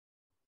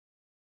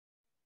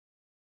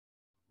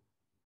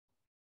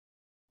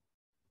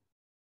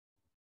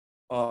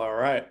All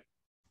right.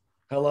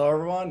 Hello,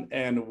 everyone,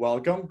 and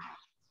welcome.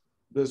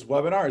 This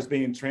webinar is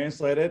being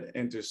translated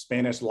into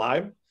Spanish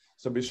live,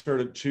 so be sure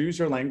to choose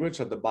your language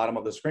at the bottom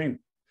of the screen.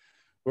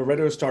 We're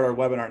ready to start our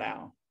webinar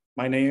now.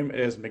 My name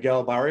is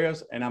Miguel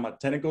Barrios, and I'm a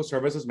Technical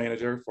Services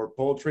Manager for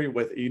Poultry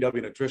with EW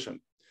Nutrition.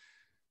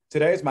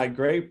 Today, it's my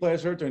great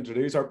pleasure to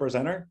introduce our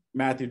presenter,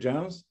 Matthew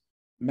Jones.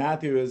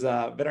 Matthew is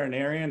a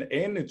veterinarian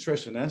and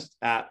nutritionist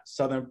at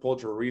Southern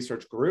Poultry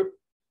Research Group.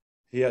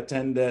 He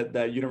attended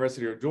the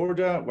University of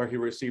Georgia, where he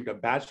received a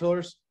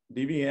bachelor's,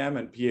 DVM,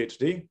 and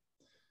PhD.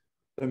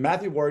 Then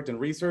Matthew worked in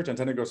research and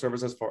technical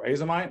services for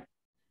Azomite.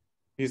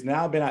 He's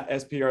now been at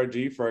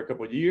SPRG for a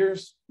couple of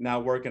years, now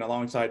working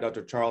alongside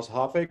Dr. Charles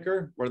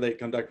Hoffaker, where they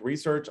conduct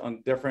research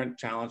on different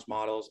challenge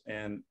models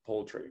in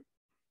poultry.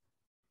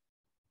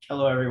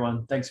 Hello,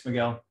 everyone. Thanks,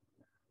 Miguel.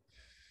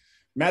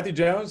 Matthew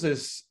Jones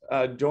is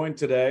joined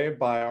today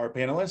by our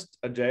panelist,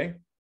 Ajay.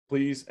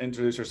 Please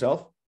introduce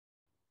yourself.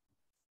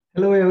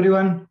 Hello,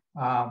 everyone.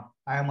 I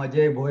am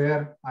Ajay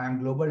Boyer. I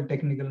am Global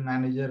Technical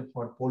Manager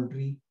for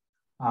Poultry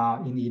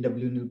in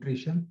EW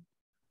Nutrition.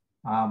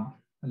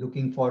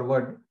 Looking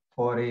forward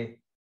for a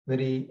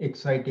very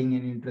exciting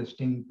and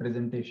interesting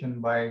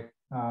presentation by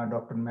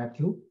Dr.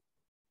 Matthew.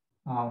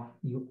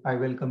 I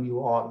welcome you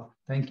all.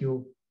 Thank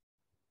you.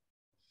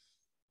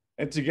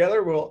 And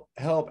together we'll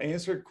help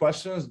answer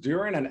questions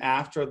during and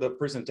after the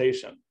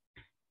presentation.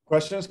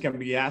 Questions can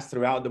be asked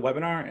throughout the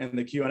webinar in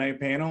the Q&A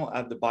panel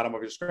at the bottom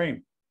of your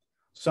screen.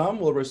 Some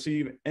will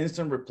receive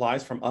instant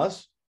replies from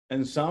us,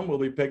 and some will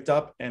be picked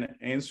up and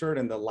answered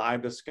in the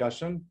live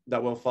discussion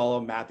that will follow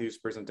Matthew's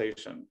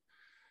presentation.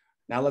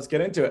 Now let's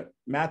get into it.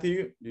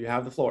 Matthew, you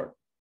have the floor.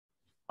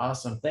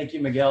 Awesome. Thank you,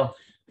 Miguel.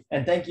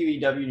 And thank you,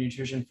 EW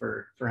Nutrition,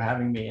 for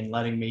having me and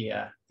letting me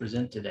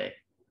present today.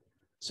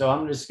 So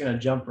I'm just going to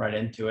jump right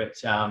into it.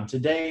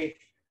 Today,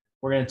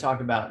 we're going to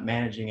talk about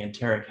managing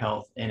enteric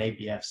health in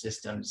ABF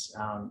systems,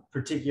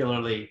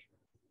 particularly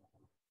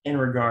in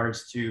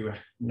regards to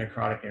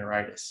necrotic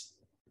enteritis.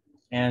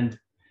 And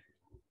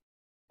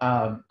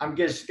I'm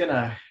just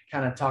gonna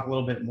kind of talk a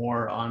little bit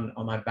more on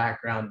my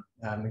background.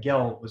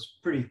 Miguel was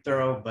pretty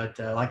thorough, but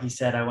like he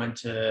said, I went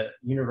to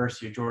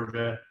University of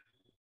Georgia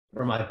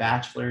for my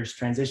bachelor's,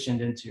 transitioned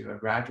into a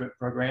graduate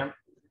program,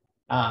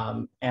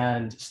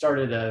 and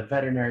started a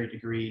veterinary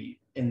degree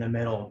in the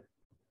middle.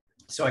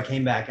 So I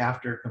came back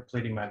after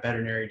completing my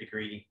veterinary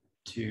degree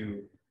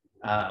to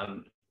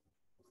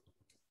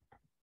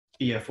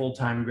be a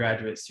full-time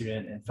graduate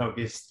student and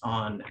focused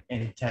on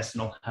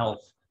intestinal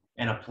health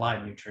and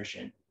applied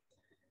nutrition.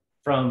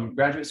 From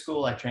graduate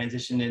school, I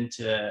transitioned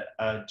into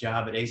a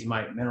job at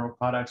Azomite Mineral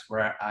Products,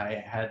 where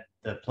I had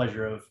the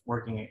pleasure of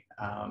working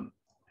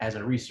as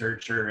a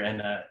researcher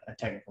and a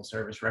technical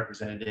service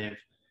representative.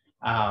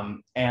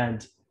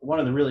 And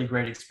one of the really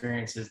great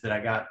experiences that I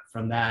got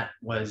from that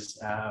was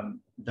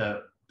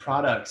the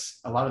products.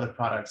 A lot of the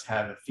products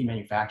have a feed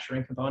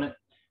manufacturing component.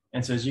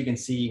 And so as you can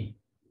see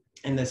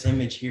in this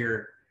image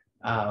here,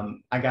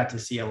 I got to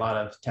see a lot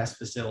of test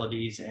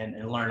facilities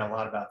and learn a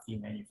lot about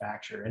feed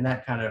manufacture. And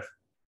that kind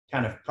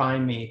of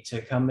primed me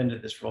to come into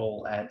this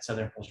role at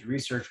Southern Poultry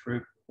Research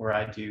Group, where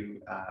I do,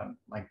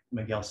 like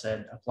Miguel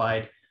said,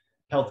 applied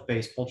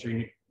health-based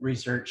poultry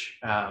research.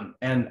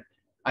 And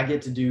I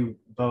get to do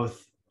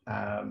both,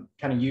 kind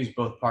of use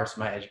both parts of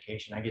my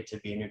education. I get to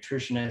be a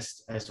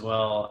nutritionist as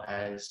well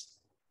as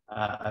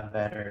a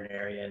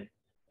veterinarian.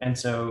 And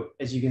so,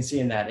 as you can see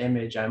in that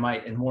image, I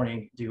might in the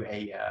morning do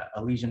a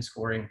lesion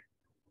scoring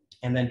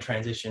and then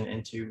transition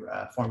into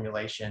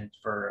formulation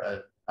for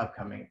an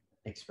upcoming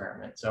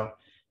experiment. So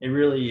it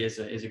really is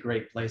a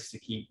great place to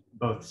keep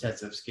both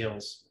sets of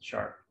skills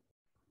sharp.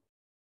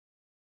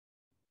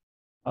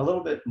 A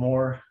little bit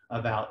more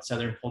about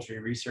Southern Poultry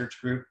Research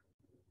Group.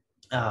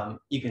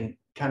 You can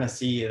kind of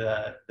see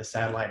the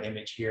satellite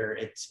image here.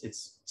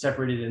 It's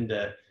separated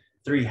into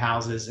 3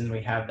 houses, and we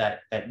have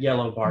that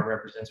yellow bar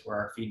represents where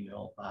our feed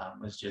mill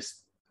was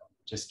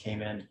just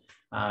came in.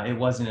 It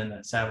wasn't in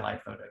the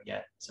satellite photo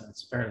yet, so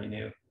it's fairly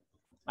new.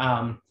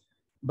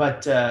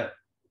 But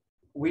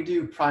we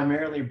do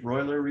primarily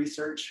broiler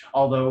research,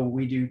 although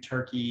we do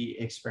turkey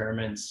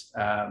experiments,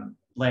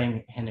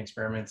 laying hen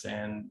experiments,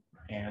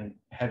 and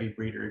heavy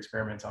breeder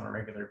experiments on a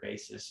regular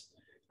basis.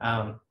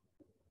 And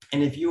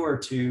if you were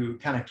to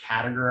kind of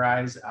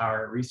categorize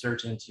our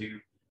research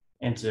into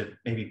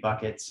maybe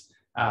buckets,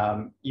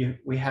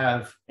 we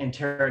have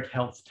enteric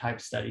health type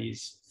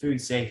studies,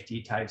 food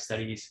safety type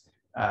studies,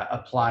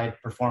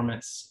 applied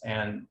performance,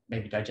 and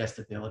maybe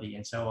digestibility,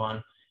 and so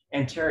on.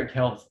 Enteric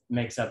health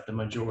makes up the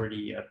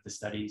majority of the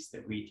studies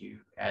that we do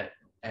at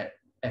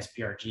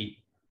SPRG.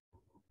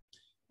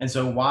 And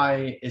so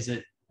why is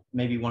it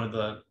maybe one of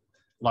the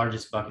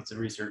largest buckets of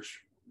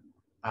research,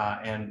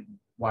 and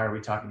why are we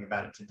talking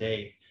about it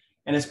today?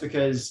 And it's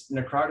because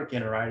necrotic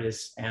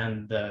enteritis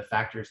and the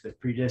factors that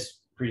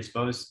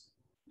predispose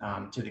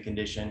to the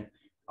condition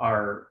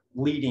are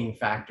leading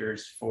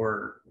factors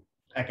for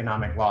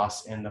economic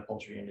loss in the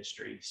poultry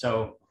industry.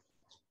 So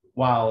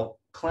while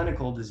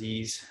clinical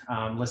disease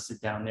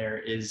listed down there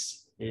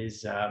is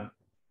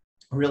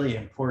really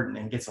important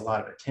and gets a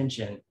lot of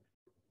attention,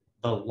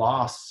 the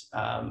loss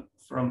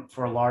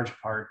for a large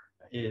part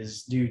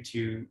is due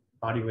to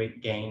body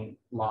weight gain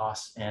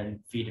loss and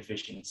feed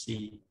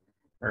efficiency,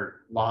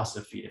 or loss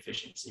of feed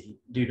efficiency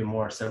due to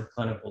more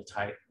subclinical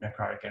type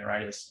necrotic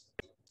enteritis.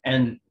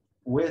 And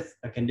with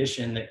a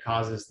condition that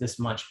causes this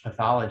much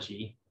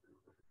pathology,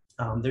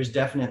 there's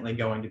definitely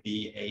going to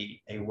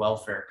be a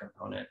welfare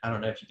component. I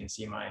don't know if you can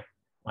see my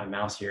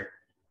mouse here,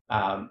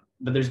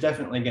 but there's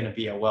definitely going to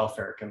be a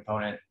welfare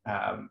component,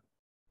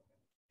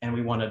 and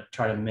we want to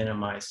try to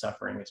minimize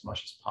suffering as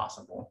much as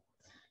possible.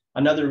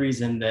 Another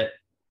reason that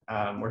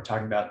we're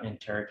talking about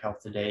enteric health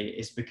today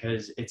is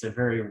because it's a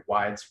very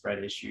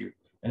widespread issue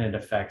and it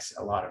affects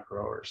a lot of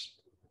growers.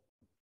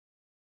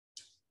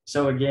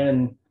 So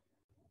again,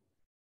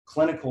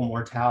 clinical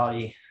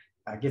mortality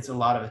gets a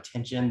lot of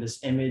attention.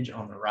 This image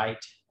on the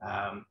right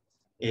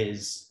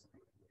is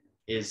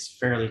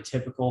fairly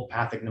typical,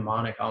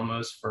 pathognomonic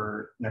almost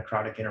for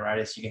necrotic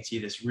enteritis. You can see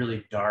this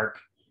really dark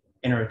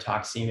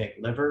enterotoxemic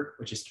liver,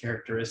 which is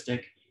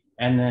characteristic.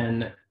 And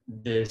then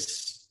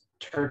this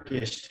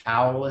Turkish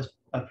towel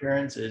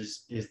appearance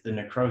is the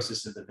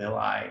necrosis of the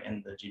villi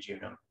and the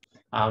jejunum.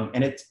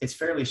 And it's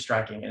fairly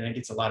striking and it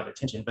gets a lot of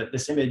attention. But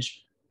this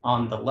image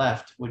on the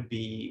left would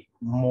be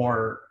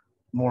more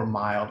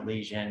mild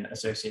lesion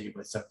associated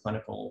with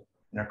subclinical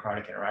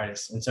necrotic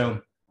enteritis. And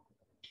so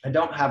I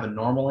don't have a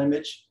normal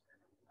image,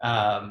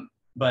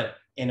 but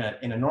in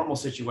a normal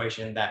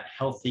situation, that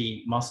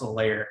healthy muscle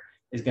layer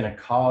is going to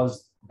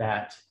cause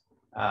that,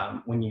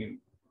 when you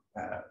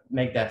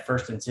make that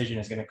first incision,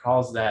 is going to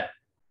cause that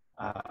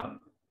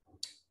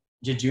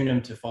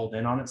jejunum to fold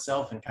in on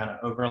itself and kind of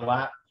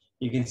overlap.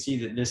 You can see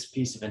that this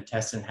piece of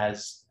intestine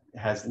has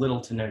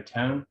little to no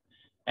tone.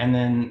 And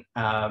then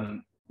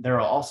there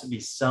will also be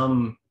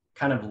some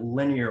kind of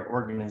linear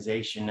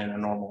organization in a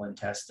normal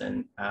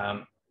intestine.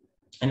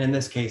 And in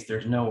this case,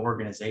 there's no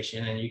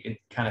organization, and you can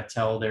kind of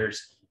tell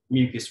there's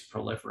mucus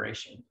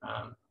proliferation.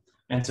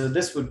 And so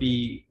this would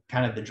be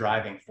kind of the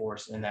driving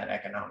force in that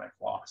economic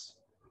loss.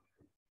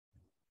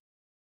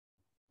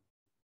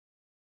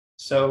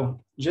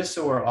 So just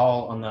so we're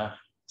all on the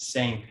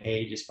same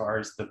page as far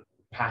as the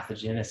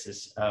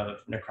pathogenesis of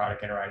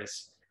necrotic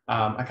enteritis,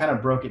 I kind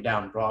of broke it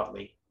down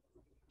broadly,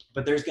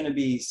 but there's going to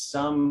be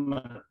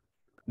some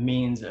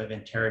means of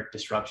enteric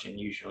disruption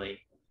usually,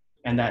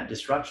 and that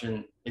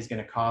disruption is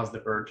going to cause the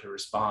bird to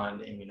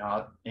respond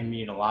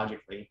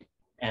immunologically,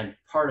 and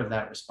part of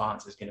that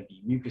response is going to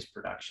be mucus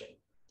production.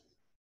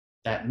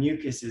 That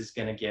mucus is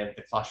going to give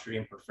the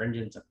Clostridium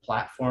perfringens a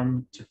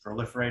platform to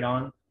proliferate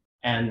on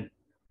and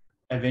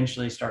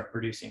eventually start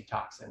producing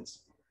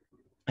toxins,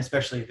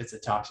 especially if it's a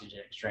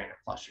toxigenic strain of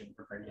Clostridium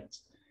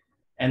perfringens.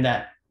 And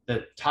that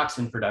the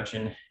toxin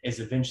production is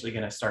eventually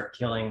going to start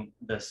killing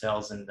the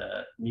cells in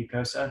the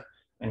mucosa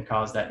and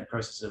cause that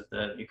necrosis of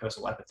the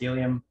mucosal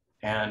epithelium,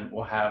 and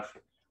we'll have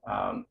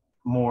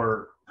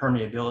more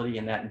permeability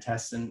in that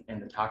intestine,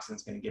 and the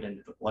toxin's going to get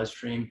into the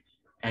bloodstream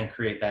and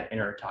create that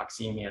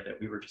enterotoxemia that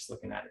we were just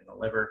looking at in the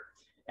liver.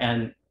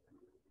 And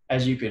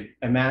as you could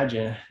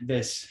imagine,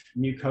 this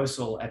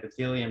mucosal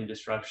epithelium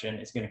disruption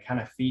is going to kind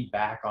of feed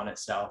back on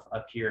itself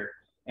up here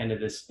into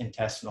this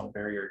intestinal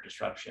barrier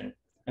disruption.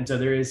 And so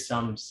there is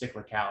some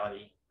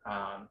cyclicality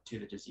to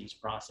the disease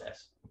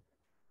process.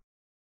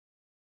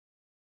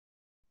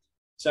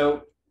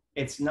 So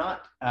it's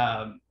not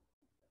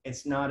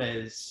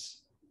as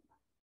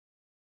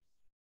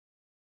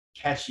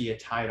catchy a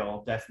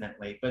title,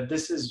 definitely, but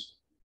this is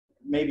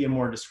maybe a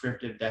more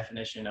descriptive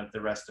definition of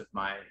the rest of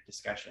my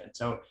discussion.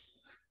 So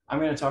I'm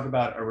going to talk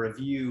about a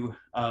review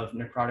of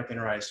necrotic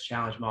enteritis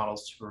challenge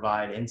models to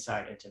provide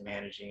insight into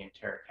managing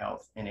enteric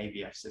health in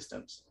AVF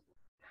systems.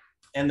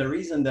 And the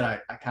reason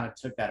that I kind of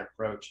took that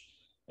approach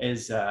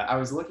is I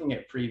was looking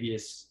at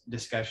previous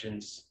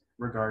discussions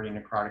regarding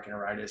necrotic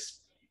enteritis,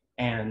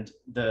 and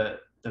the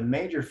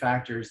major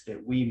factors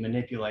that we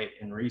manipulate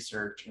in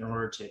research in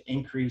order to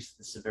increase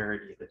the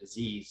severity of the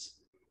disease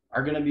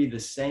are going to be the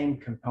same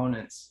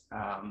components,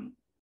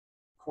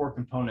 core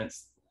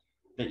components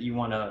that you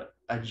want to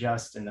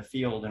adjust in the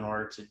field in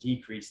order to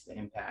decrease the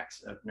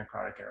impacts of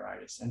necrotic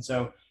enteritis. And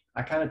so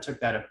I kind of took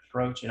that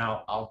approach, and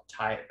I'll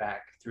tie it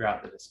back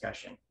throughout the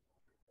discussion.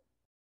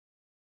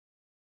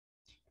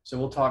 So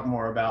we'll talk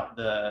more about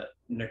the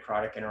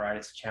necrotic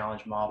enteritis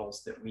challenge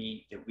models that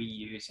we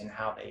use and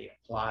how they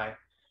apply.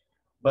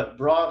 But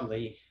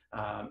broadly,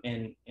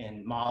 in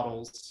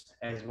models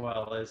as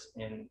well as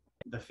in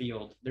the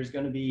field, there's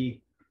going to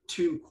be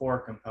two core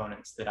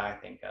components that I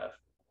think of,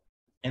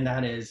 and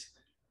that is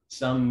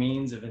some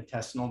means of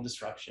intestinal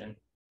disruption,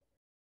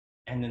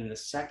 and then the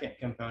second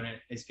component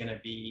is going to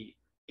be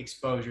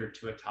exposure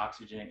to a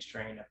toxigenic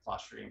strain of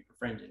Clostridium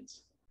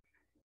perfringens.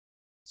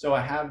 So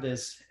I have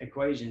this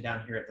equation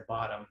down here at the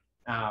bottom.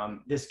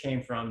 This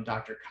came from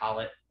Dr.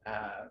 Collett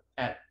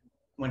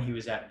when he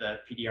was at the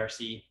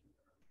PDRC,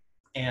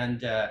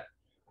 and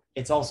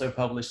it's also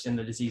published in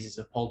the Diseases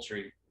of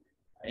Poultry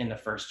in the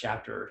first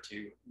chapter or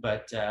two.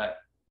 But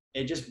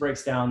it just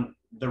breaks down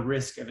the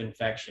risk of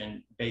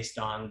infection based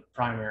on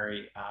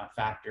primary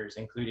factors,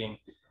 including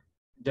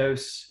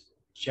dose,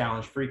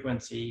 challenge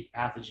frequency,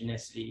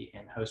 pathogenicity,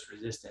 and host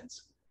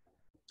resistance.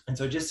 And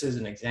so just as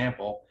an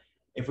example,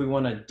 if we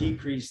want to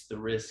decrease the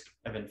risk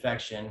of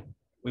infection,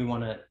 we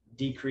want to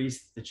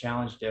decrease the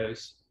challenge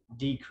dose,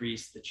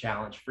 decrease the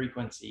challenge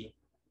frequency,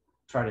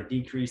 try to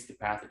decrease the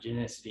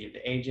pathogenicity of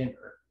the agent,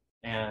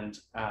 and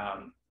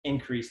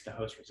increase the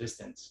host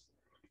resistance.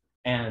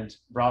 And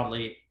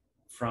broadly,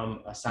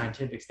 from a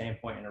scientific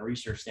standpoint and a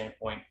research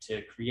standpoint,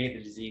 to create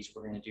the disease,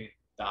 we're going to do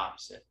the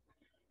opposite.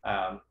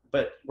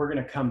 But we're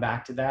going to come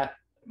back to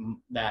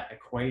that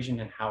equation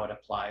and how it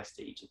applies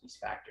to each of these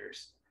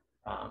factors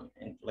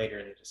later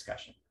in the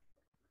discussion.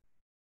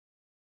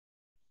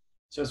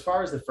 So as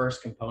far as the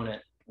first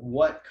component,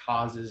 what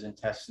causes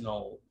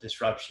intestinal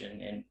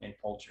disruption in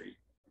poultry?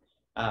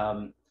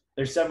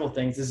 There's several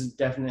things. This is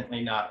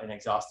definitely not an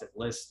exhaustive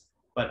list,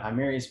 but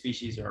Eimeria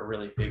species are a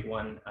really big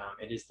one.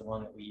 It is the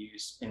one that we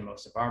use in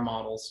most of our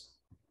models.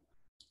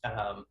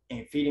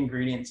 And feed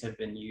ingredients have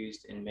been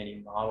used in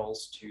many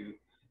models to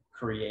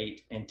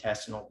create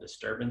intestinal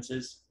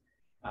disturbances.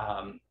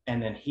 And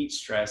then heat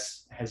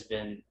stress has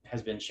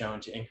been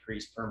shown to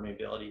increase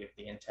permeability of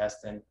the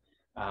intestine,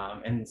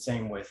 and the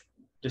same with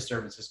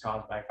disturbances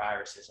caused by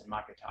viruses and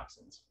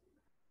mycotoxins.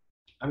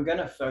 I'm going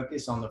to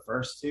focus on the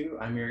first two,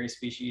 Eimeria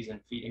species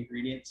and feed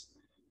ingredients,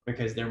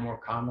 because they're more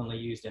commonly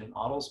used in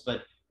models.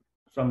 But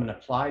from an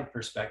applied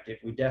perspective,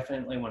 we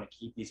definitely want to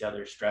keep these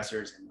other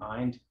stressors in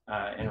mind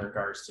in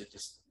regards to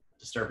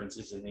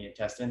disturbances in the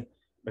intestine,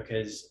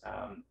 because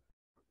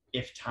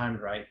if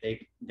timed right,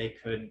 they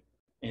could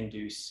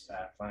induce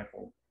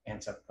clinical and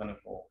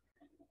subclinical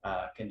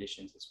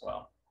conditions as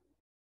well.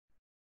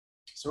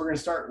 So we're going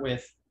to start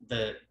with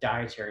the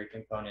dietary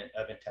component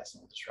of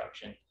intestinal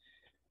disruption.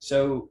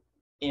 So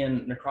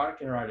in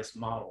necrotic enteritis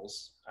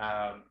models,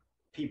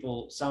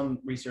 some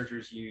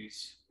researchers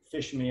use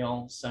fish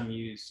meal, some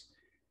use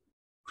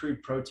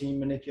crude protein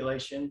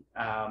manipulation.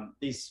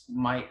 These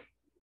might,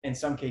 in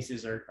some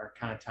cases, are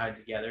kind of tied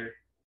together.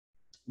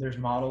 There's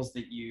models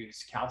that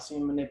use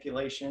calcium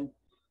manipulation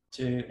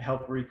to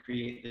help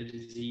recreate the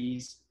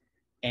disease,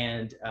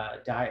 and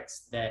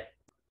diets that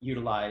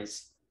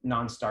utilize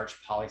non-starch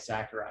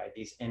polysaccharide,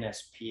 these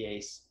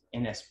NSP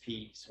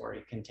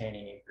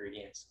containing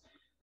ingredients.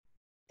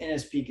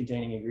 NSP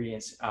containing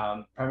ingredients,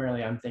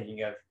 primarily I'm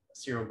thinking of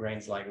cereal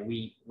grains like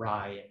wheat,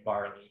 rye, and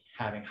barley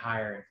having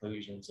higher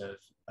inclusions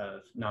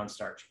of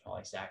non-starch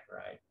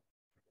polysaccharide.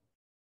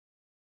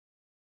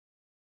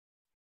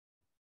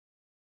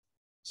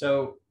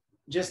 So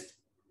just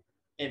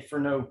in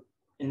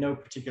no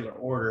particular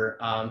order,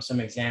 some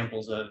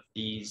examples of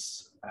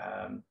these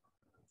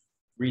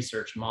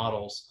research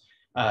models.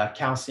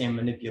 Calcium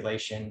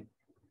manipulation,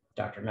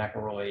 Dr.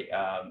 McElroy,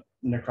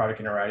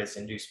 necrotic enteritis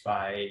induced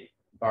by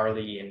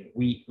barley and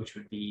wheat, which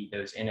would be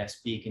those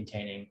NSP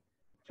containing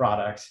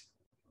products.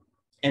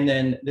 And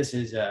then this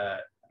is a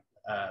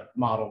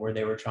model where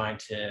they were trying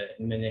to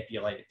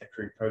manipulate the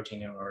crude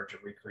protein in order to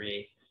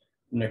recreate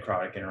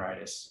necrotic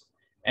enteritis.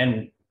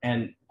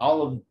 And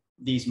all of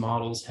these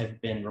models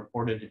have been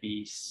reported to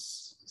be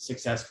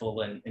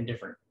successful in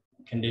different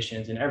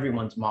conditions, and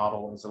everyone's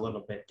model is a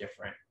little bit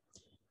different.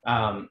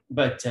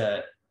 But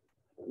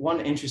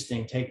one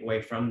interesting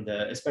takeaway from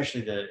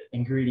especially the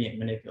ingredient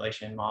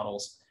manipulation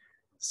models,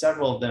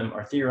 several of them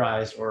are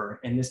theorized, or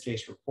in this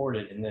case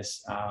reported in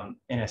this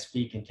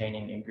NSP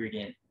containing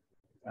ingredient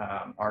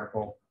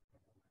article,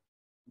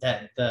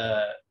 that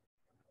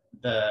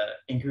the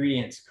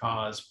ingredients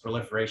cause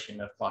proliferation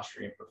of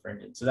Clostridium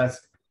perfringens. So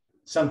that's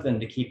something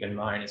to keep in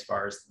mind as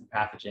far as the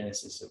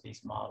pathogenesis of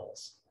these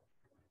models.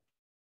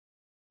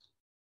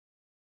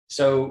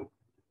 So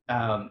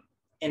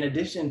in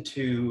addition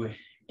to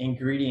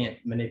ingredient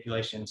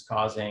manipulations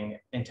causing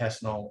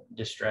intestinal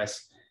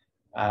distress,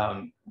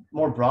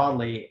 more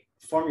broadly,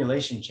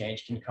 formulation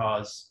change can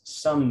cause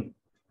some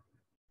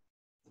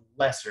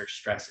lesser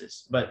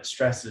stresses, but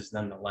stresses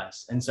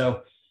nonetheless. And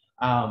so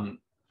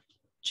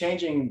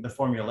changing the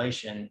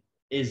formulation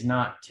is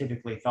not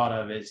typically thought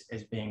of as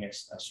being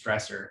a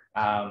stressor.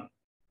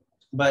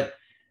 But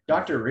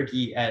Dr.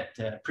 Ricky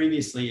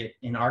previously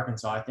in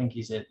Arkansas, I think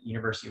he's at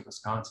University of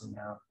Wisconsin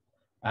now,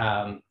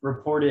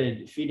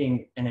 reported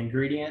feeding an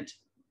ingredient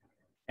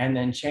and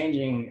then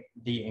changing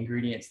the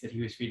ingredients that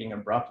he was feeding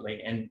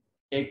abruptly, and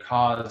it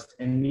caused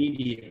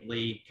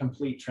immediately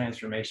complete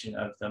transformation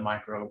of the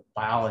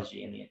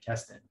microbiology in the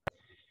intestine.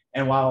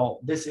 And while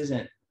this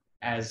isn't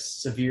as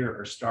severe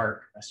or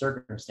stark a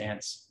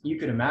circumstance, you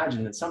could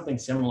imagine that something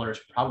similar is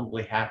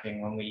probably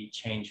happening when we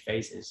change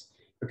phases,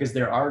 because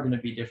there are going to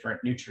be different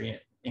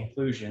nutrient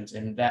inclusions,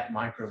 and that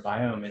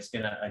microbiome is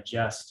going to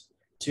adjust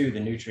to the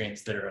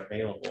nutrients that are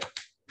available.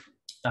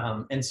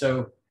 And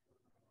so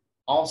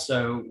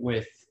also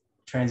with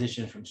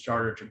transition from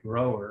starter to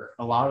grower,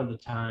 a lot of the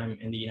time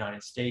in the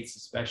United States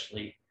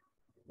especially,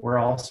 we're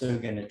also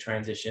going to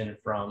transition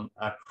from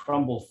a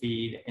crumble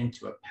feed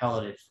into a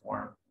pelleted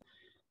form.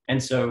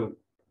 And so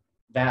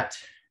that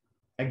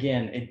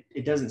again,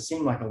 it doesn't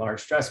seem like a large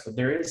stress, but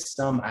there is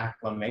some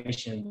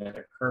acclimation that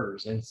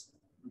occurs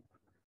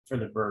for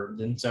the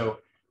birds. And so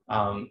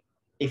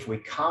if we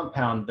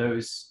compound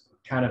those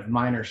kind of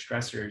minor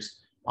stressors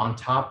on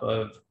top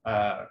of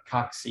a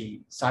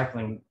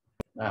coccicycline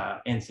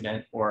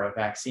incident or a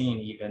vaccine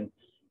even,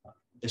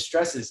 the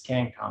stresses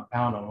can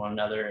compound on one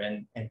another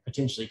and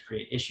potentially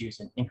create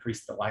issues and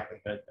increase the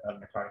likelihood of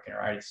necrotic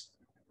enteritis.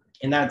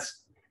 And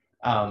that's,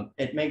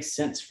 it makes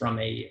sense from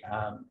a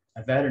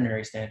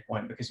veterinary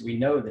standpoint, because we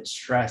know that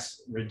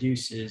stress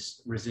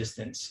reduces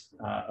resistance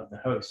of the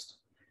host.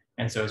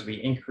 And so as we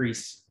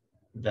increase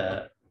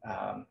the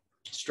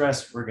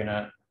stress, we're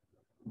gonna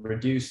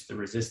reduce the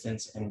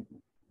resistance and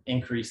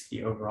increase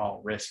the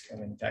overall risk of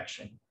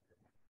infection.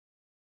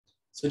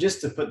 So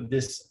just to put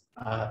this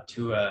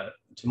to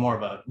more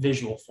of a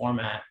visual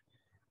format,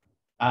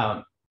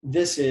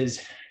 this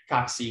is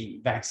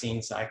cocci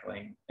vaccine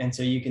cycling. And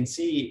so you can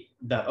see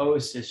the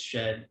oocyst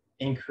shed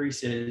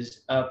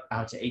increases up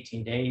out to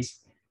 18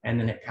 days, and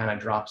then it kind of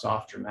drops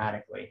off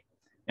dramatically.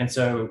 And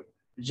so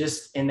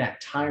just in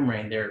that time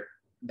range there,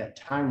 that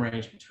time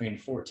range between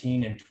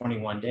 14 and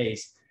 21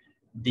 days,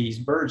 these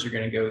birds are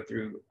going to go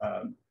through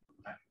a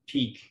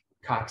peak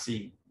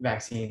cocci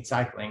vaccine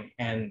cycling,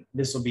 and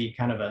this will be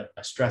kind of a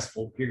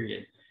stressful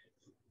period.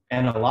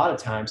 And a lot of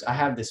times I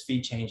have this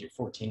feed change at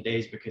 14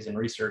 days because in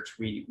research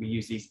we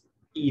use these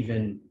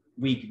even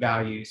week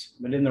values,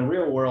 but in the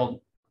real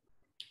world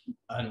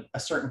a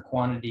certain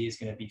quantity is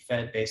going to be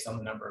fed based on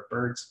the number of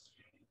birds,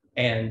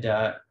 and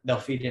they'll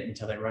feed it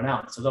until they run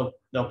out. So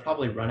they'll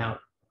probably run out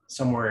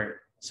somewhere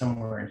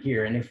in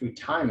here. And if we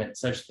time it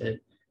such that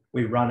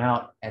we run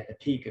out at the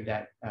peak of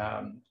that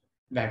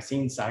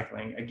vaccine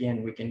cycling,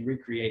 again, we can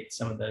recreate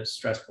some of those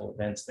stressful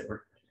events that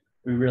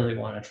we really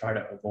want to try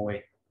to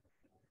avoid.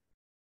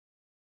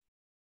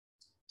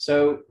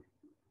 So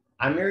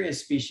Eimeria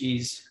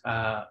species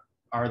are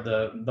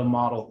the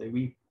model that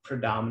we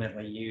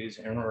predominantly use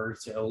in order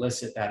to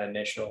elicit that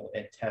initial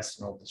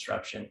intestinal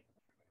disruption.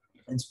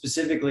 And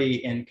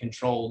specifically in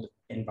controlled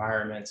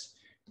environments,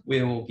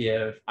 we will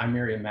give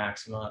Eimeria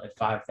maxima at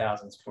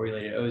 5,000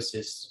 sporulated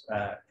oocysts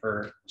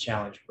per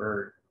challenge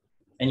bird.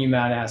 And you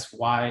might ask,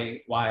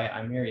 why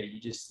Eimeria? You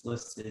just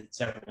listed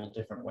several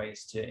different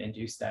ways to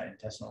induce that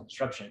intestinal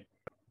disruption.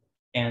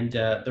 And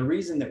the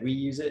reason that we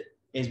use it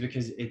is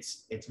because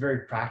it's very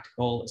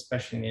practical,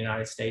 especially in the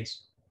United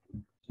States,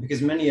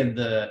 because many of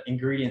the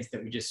ingredients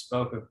that we just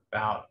spoke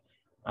about,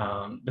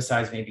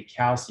 besides maybe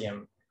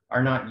calcium,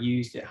 are not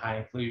used at high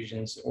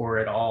inclusions or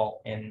at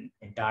all in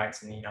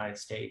diets in the United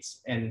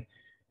States. And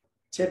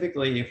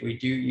typically, if we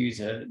do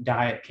use a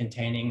diet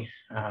containing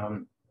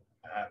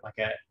like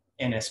a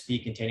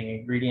NSP containing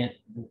ingredient,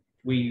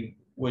 we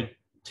would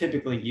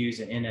typically use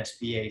an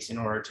NSPase in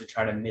order to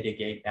try to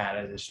mitigate that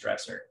as a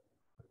stressor.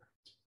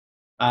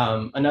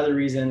 Another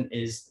reason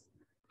is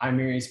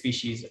Eimeria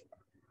species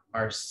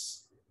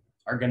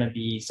are going to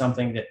be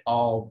something that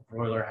all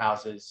broiler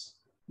houses,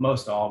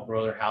 most all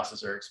broiler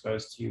houses are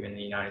exposed to in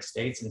the United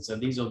States. And so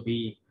these will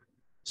be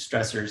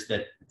stressors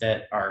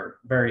that are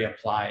very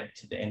applied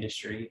to the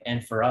industry.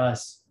 And for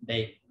us,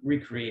 they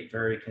recreate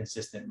very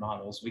consistent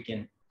models. We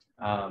can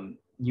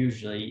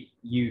usually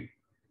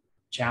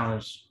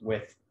challenge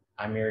with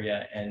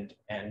Eimeria and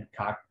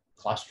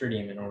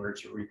Clostridium in order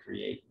to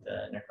recreate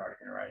the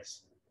necrotic enteritis.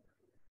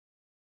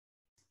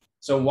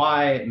 So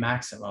why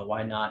maxima?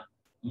 Why not,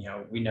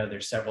 we know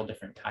there's several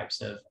different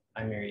types of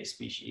Eimeria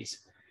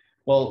species.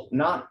 Well,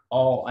 not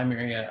all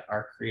Eimeria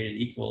are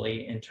created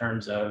equally in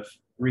terms of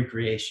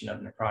recreation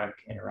of necrotic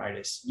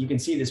enteritis. You can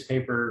see this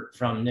paper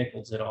from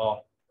Nichols et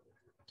al.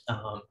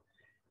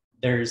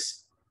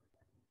 There's,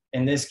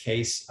 in this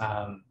case,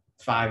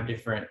 5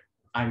 different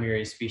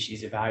Eimeria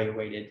species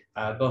evaluated,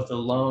 both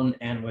alone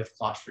and with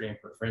Clostridium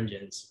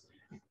perfringens.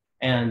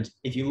 And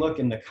if you look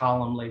in the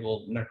column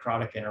labeled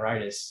necrotic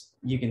enteritis,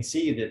 you can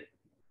see that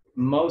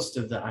most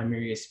of the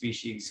Eimeria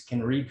species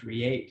can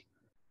recreate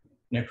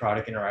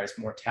necrotic enteritis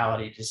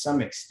mortality to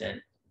some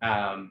extent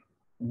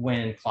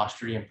when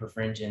Clostridium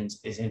perfringens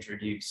is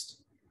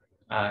introduced.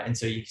 And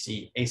so you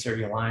see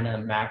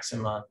Acerulina,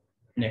 Maxima,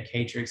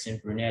 Necatrix,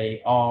 and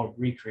Brunetti all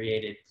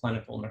recreated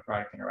clinical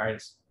necrotic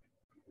enteritis.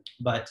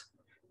 But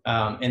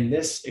in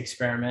this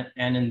experiment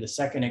and in the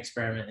second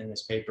experiment in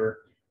this paper,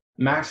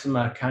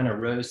 Maxima kind of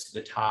rose to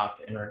the top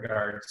in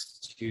regards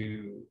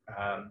to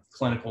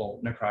clinical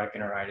necrotic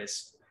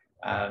enteritis.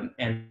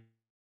 And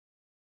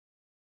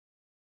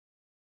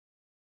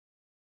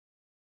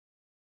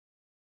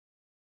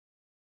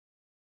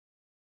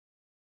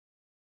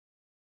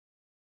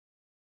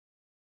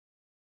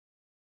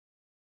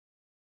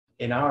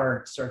in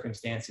our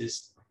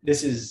circumstances,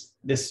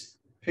 this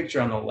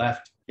picture on the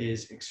left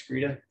is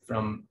excreta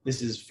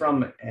this is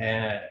from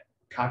a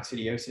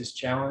Coccidiosis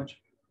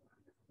challenge,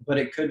 but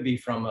it could be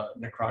from a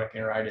necrotic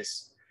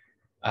enteritis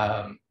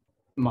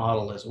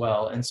model as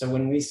well. And so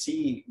when we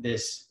see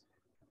this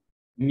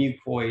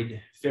mucoid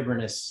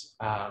fibrinous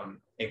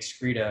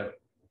excreta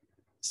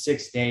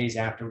 6 days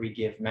after we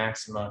give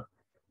Maxima,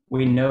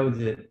 we know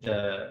that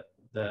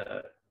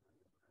the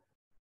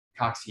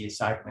cocci is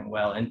cycling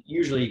well. And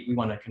usually we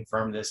want to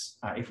confirm this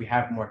if we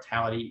have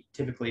mortality.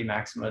 Typically,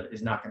 maxima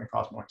is not going to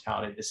cause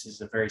mortality. This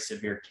is a very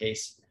severe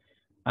case.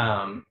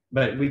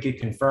 But we could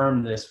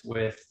confirm this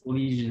with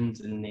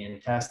lesions in the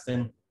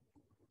intestine,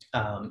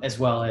 as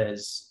well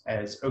as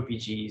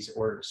OPGs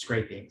or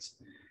scrapings.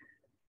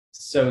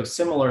 So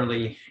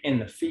similarly, in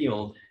the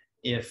field,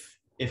 if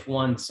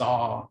one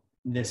saw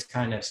this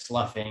kind of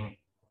sloughing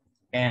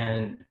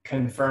and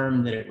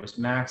confirmed that it was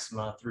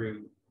maxima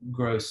through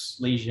gross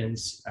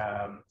lesions,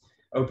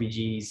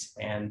 OPGs,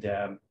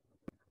 and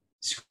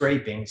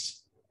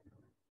scrapings,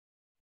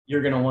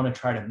 you're going to want to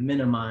try to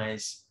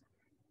minimize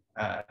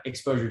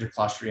exposure to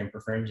Clostridium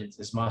perfringens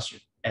as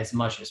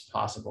much as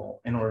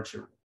possible in order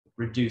to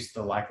reduce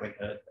the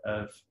likelihood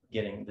of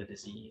getting the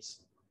disease.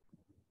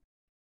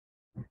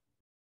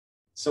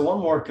 So one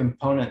more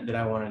component that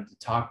I wanted to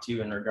talk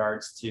to in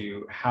regards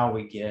to how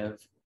we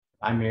give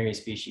Eimeria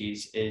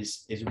species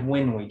is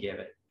when we give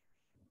it.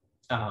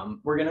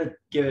 We're going to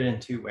give it in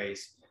two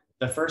ways.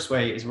 The first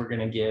way is we're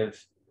going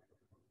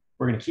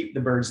to keep the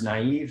birds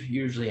naive,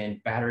 usually in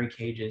battery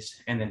cages,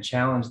 and then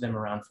challenge them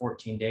around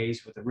 14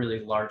 days with a really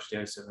large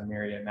dose of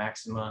Eimeria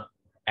maxima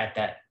at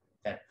that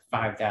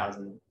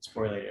 5,000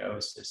 sporulated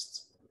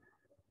oocysts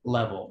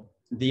level.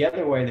 The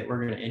other way that we're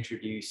going to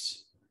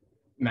introduce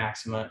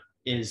maxima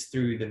is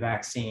through the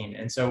vaccine.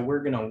 And so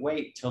we're going to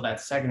wait till that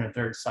second or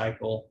third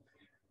cycle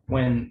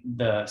when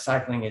the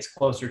cycling is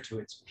closer to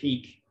its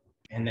peak,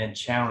 and then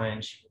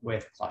challenge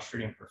with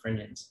Clostridium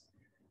perfringens.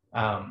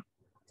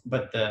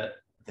 But the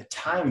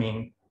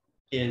timing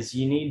is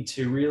you need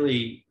to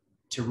really,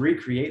 to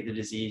recreate the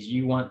disease,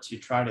 you want to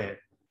try to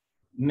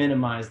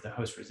minimize the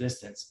host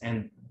resistance.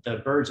 And the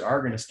birds are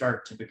going to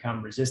start to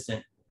become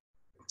resistant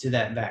to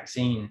that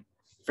vaccine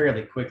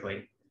fairly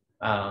quickly.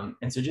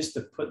 And so just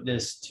to put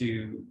this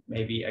to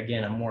maybe,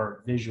 again, a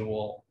more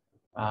visual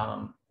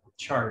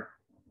chart,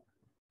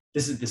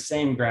 this is the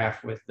same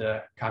graph with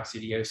the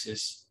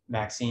Coccidiosis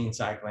vaccine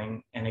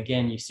cycling. And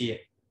again, you see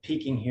it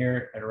peaking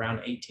here at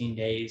around 18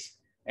 days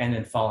and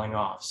then falling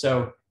off.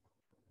 So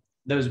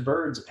those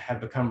birds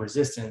have become more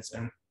resistant,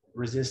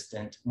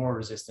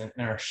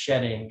 and are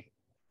shedding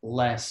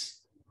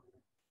less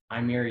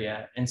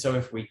Eimeria. And so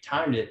if we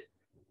timed it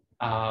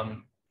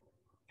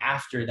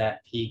after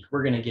that peak,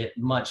 we're going to get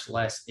much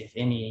less, if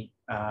any,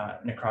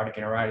 necrotic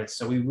enteritis.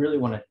 So we really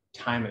want to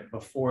time it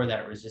before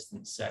that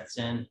resistance sets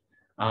in,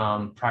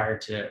 prior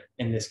to,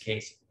 in this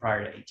case,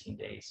 prior to 18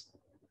 days.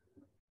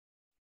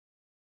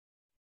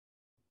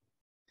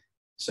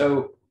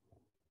 So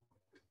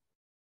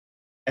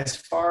as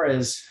far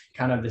as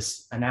kind of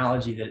this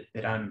analogy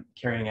that I'm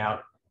carrying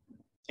out,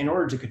 in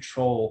order to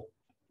control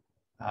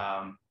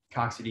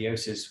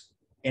coccidiosis,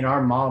 in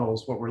our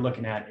models, what we're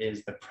looking at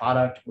is the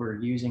product we're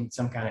using,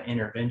 some kind of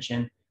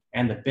intervention,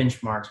 and the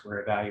benchmarks we're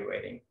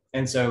evaluating.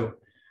 And so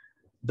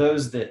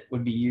those that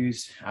would be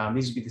used,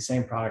 these would be the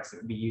same products that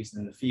would be used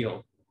in the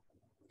field,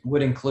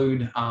 would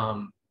include,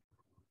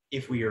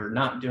 if we are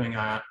not doing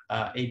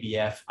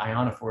ABF,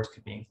 ionophores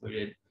could be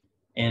included,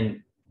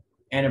 and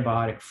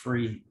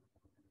antibiotic-free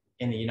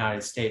in the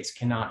United States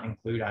cannot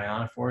include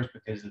ionophores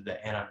because of the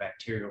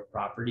antibacterial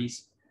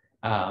properties.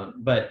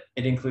 But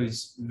it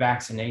includes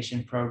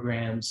vaccination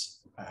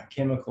programs,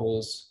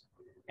 chemicals,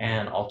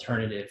 and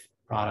alternative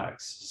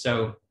products.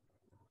 So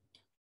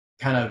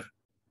kind of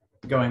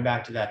going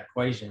back to that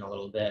equation a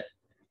little bit,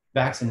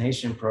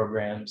 vaccination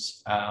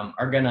programs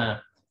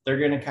they're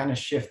gonna kind of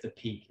shift the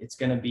peak. It's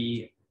gonna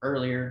be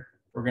earlier.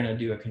 We're gonna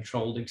do a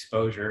controlled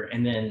exposure,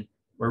 and then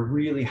we're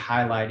really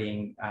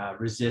highlighting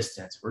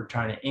resistance. We're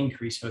trying to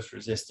increase host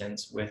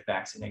resistance with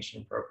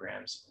vaccination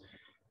programs.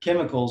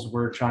 Chemicals,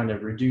 we're trying to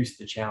reduce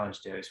the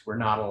challenge dose. We're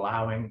not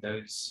allowing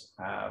those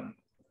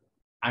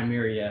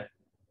Eimeria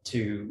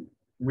to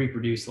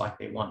reproduce like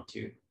they want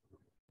to.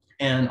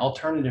 And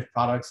alternative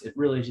products, it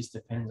really just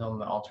depends on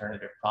the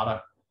alternative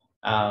product.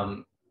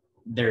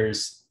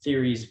 There's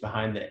theories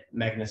behind the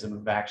mechanism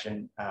of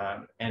action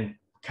and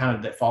kind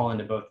of that fall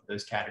into both of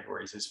those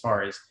categories as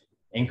far as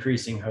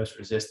increasing host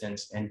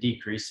resistance and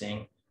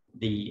decreasing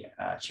the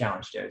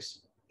challenge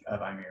dose of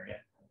Eimeria.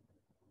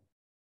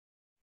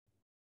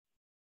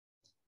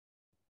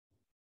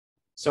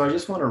 So I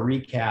just want to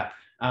recap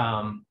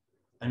an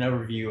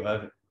overview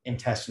of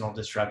intestinal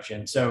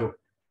disruption. So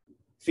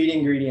feed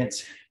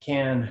ingredients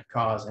can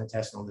cause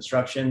intestinal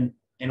disruption.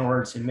 In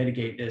order to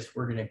mitigate this,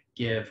 we're going to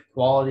give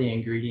quality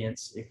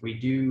ingredients. If we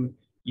do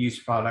use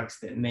products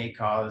that may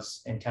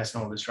cause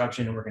intestinal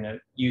disruption, we're going to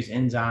use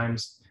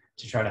enzymes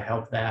to try to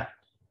help that.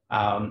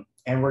 And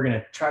we're going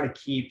to try to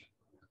keep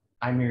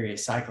Eimeria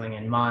cycling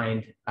in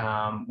mind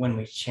when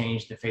we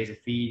change the phase of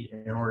feed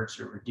in order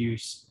to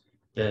reduce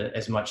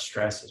as much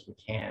stress as we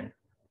can.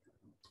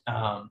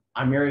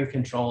 Eimeria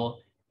control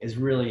is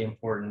really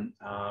important.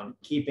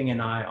 Keeping an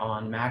eye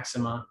on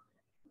maxima,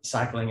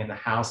 cycling in the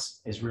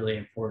house is really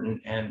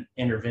important, and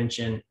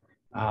intervention,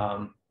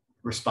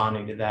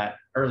 responding to that,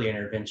 early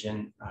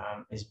intervention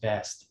is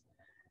best.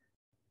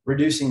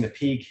 Reducing the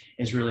peak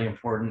is really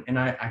important, and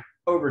I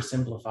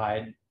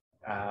oversimplified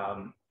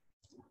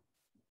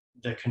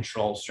the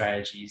control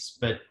strategies.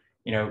 But,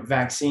 you know,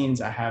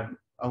 vaccines, I have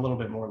a little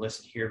bit more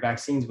listed here.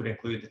 Vaccines would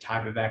include the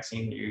type of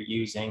vaccine that you're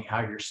using,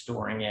 how you're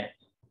storing it,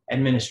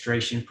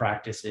 administration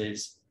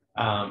practices,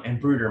 and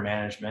brooder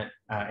management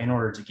in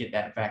order to get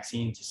that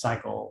vaccine to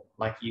cycle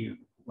like you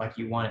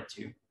want it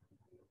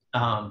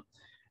to.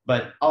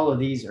 But all of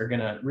these are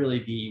going to really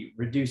be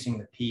reducing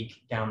the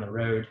peak down the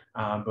road,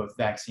 both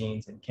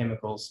vaccines and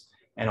chemicals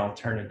and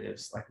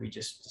alternatives like we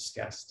just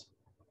discussed.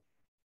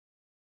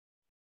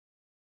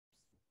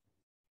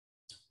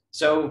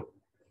 So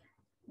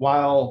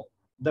while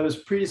those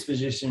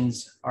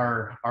predispositions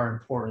are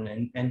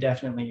important and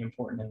definitely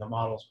important in the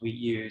models we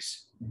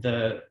use,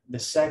 the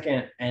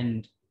second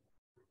and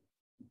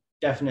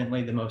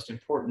definitely the most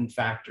important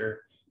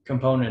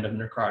component of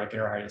necrotic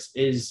enteritis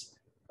is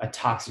a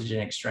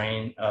toxigenic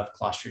strain of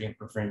Clostridium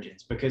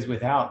perfringens, because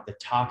without the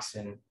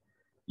toxin,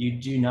 you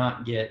do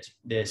not get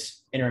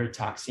this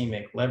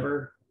enterotoxemic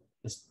liver,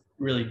 this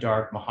really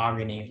dark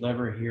mahogany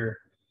liver here,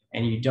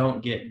 and you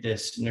don't get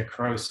this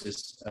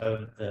necrosis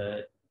of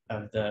the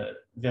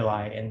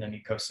villi and the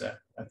mucosa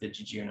of the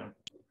jejunum.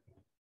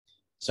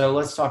 So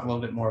let's talk a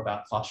little bit more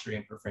about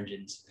Clostridium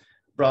perfringens.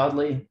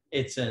 Broadly,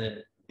 it's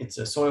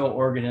a soil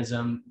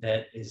organism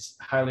that is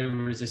highly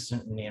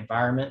resistant in the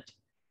environment.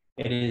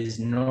 It is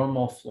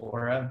normal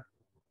flora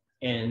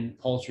in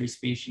poultry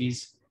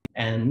species,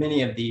 and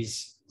many of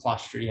these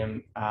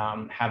Clostridium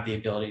have the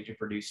ability to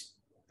produce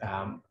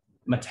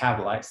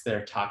metabolites that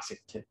are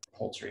toxic to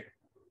poultry.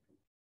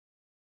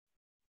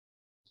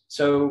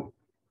 So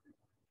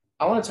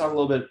I want to talk a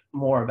little bit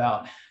more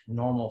about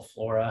normal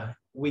flora.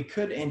 We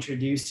could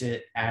introduce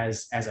it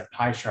as a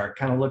pie chart,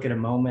 kind of look at a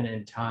moment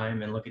in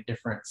time and look at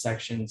different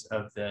sections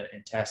of the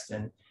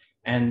intestine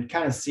and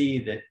kind of see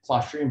that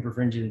Clostridium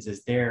perfringens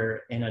is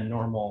there in a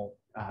normal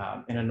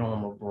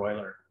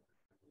broiler.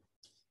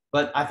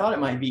 But I thought it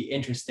might be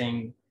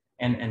interesting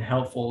and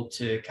helpful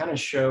to kind of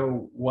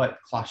show what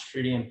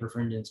Clostridium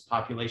perfringens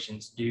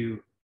populations do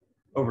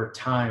over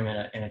time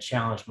in a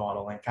challenge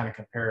model and kind of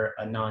compare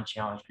a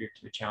non-challenge group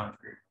to a challenge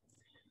group.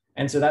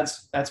 And so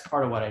that's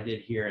part of what I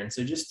did here. And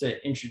so just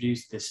to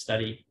introduce this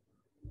study,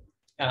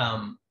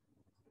 I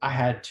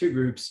had two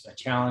groups, a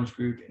challenge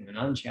group and an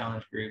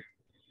unchallenged group.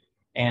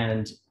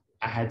 And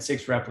I had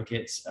 6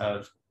 replicates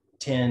of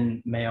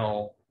 10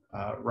 male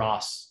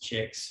Ross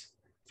chicks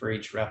for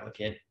each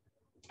replicate.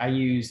 I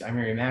used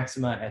Eimeria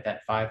maxima at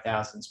that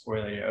 5,000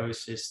 sporulated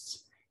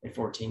oocysts in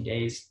 14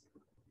 days,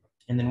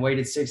 and then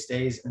waited 6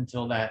 days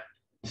until that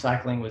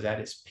cycling was at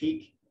its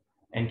peak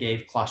and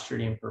gave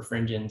Clostridium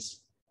perfringens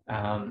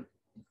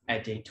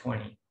at day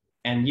 20.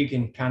 And you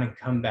can kind of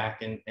come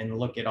back and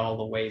look at all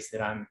the ways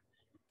that I'm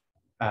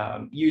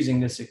using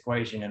this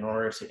equation in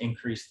order to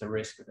increase the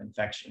risk of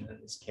infection in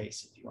this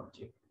case, if you want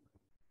to.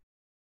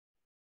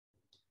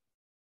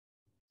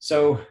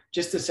 So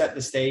just to set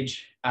the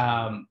stage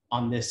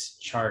on this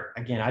chart,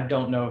 again, I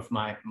don't know if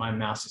my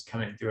mouse is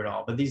coming through at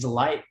all, but these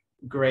light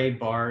gray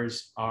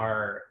bars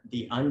are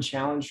the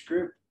unchallenged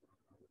group.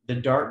 The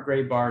dark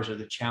gray bars are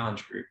the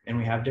challenge group. And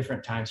we have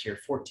different times here,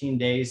 14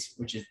 days,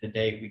 which is the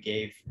day we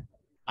gave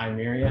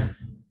Eimeria,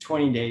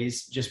 20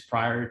 days just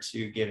prior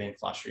to giving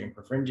Clostridium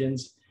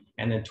perfringens,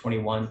 and then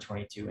 21,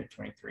 22, and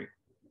 23.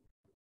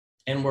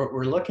 And what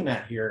we're looking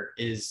at here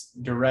is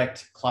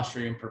direct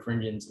Clostridium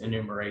perfringens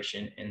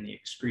enumeration in the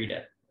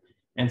excreta.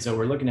 And so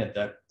we're looking at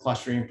the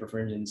Clostridium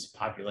perfringens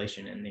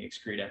population in the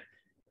excreta.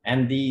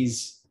 And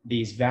these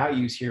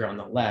values here on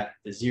the left,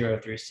 the 0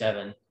 through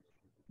 7,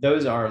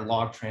 those are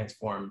log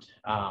transformed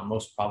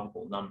most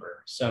probable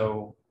number.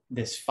 So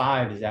this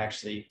 5 is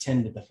actually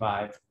 10 to the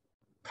 5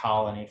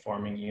 colony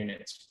forming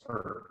units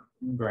per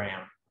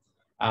gram.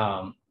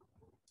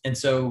 And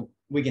so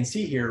we can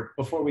see here,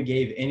 before we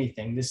gave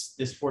anything, this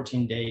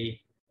 14-day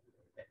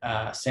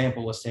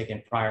sample was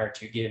taken prior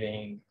to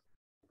giving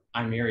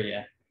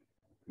Eimeria,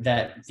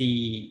 that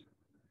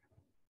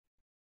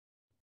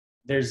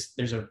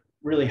there's a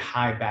really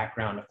high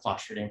background of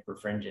Clostridium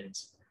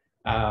perfringens.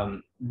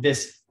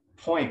 This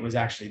point was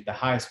actually the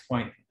highest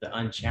point the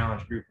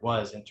unchallenged group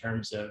was in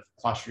terms of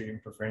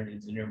Clostridium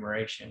perfringens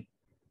enumeration.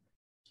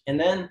 And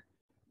then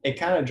it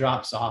kind of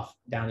drops off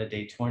down to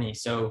day 20.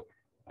 So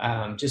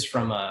just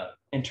from a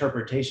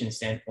interpretation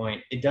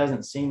standpoint, it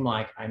doesn't seem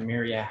like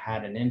Eimeria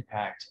had an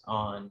impact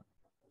on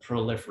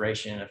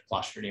proliferation of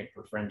Clostridium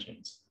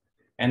perfringens.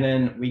 And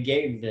then we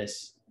gave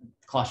this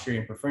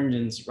Clostridium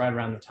perfringens right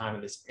around the time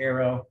of this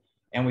arrow,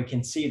 and we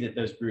can see that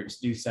those groups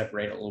do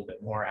separate a little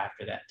bit more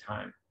after that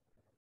time.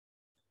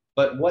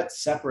 But what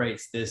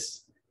separates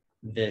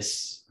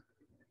this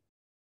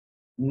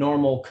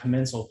normal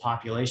commensal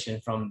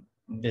population from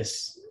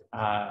this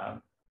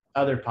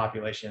other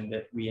population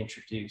that we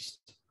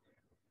introduced?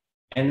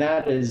 And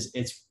that is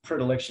its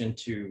predilection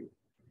to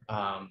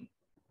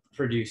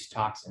produce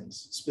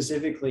toxins.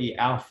 Specifically,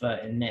 alpha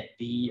and net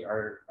B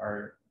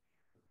are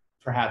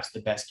perhaps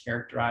the best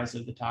characterized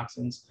of the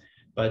toxins,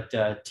 but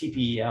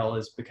TPEL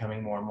is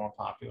becoming more and more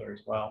popular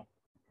as well.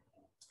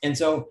 And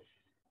so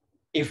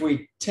if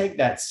we take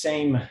that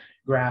same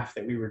graph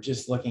that we were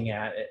just looking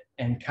at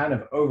and kind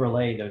of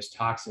overlay those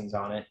toxins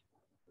on it,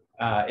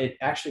 it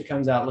actually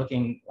comes out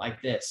looking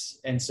like this.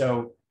 And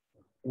so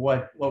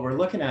what we're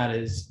looking at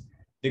is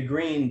the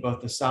green,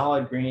 both the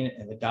solid green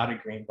and the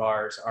dotted green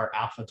bars are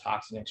alpha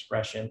toxin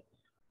expression,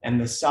 and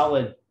the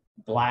solid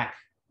black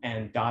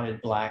and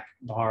dotted black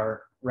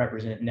bar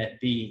represent net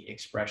B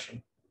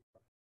expression.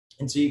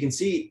 And so you can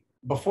see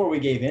before we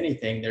gave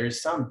anything, there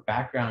is some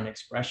background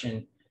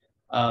expression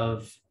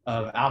of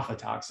alpha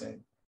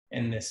toxin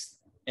in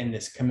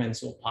this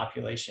commensal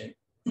population.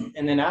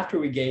 And then after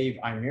we gave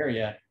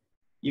Imeria,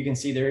 you can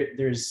see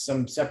there's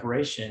some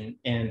separation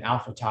in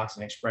alpha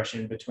toxin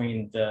expression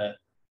between the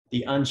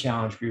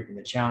unchallenged group and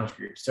the challenged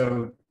group.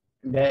 So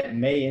that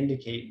may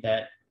indicate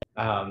that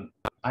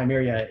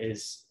Imeria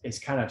is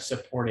kind of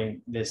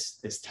supporting this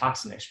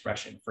toxin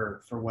expression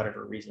for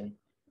whatever reason.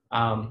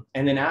 And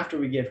then after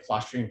we give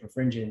Clostridium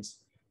perfringens,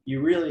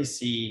 you really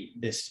see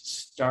this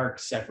stark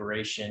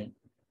separation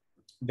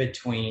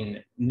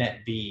between net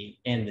B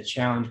in the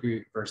challenge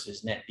group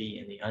versus net B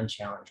in the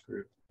unchallenged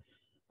group.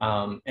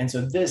 And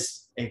so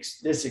this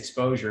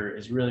exposure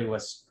is really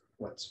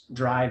what's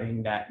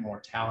driving that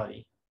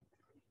mortality.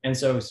 And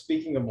so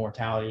speaking of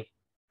mortality,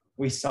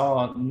 we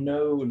saw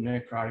no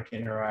necrotic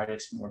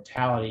enteritis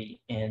mortality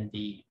in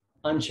the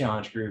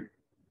unchallenged group.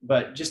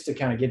 But just to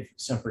kind of give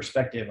some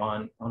perspective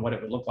on what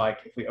it would look like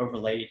if we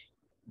overlaid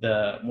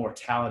the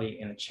mortality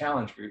in the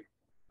challenge group,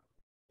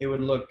 it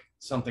would look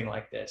something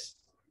like this.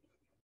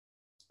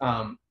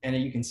 And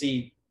you can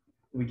see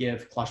we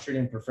give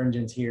Clostridium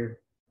perfringens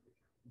here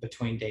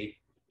between day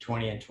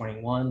 20 and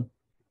 21,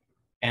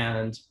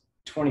 and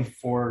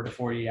 24 to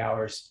 48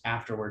 hours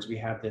afterwards, we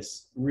have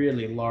this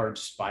really large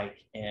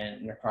spike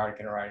in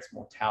necrotic enteritis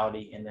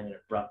mortality, and then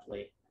it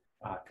abruptly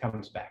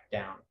comes back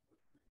down.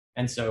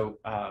 And so,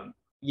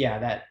 yeah,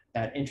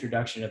 that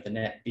introduction of the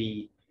net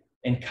B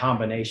in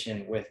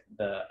combination with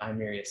the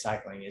Imeria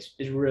cycling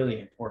is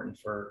really important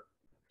for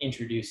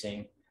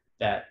introducing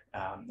that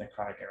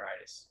necrotic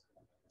enteritis.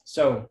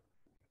 So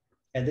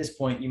at this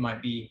point, you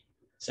might be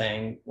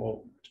saying,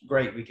 well,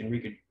 great, we can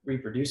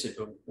reproduce it,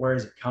 but where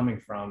is it coming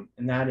from?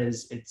 And that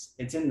is,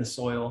 it's in the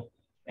soil,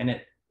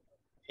 and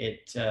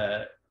it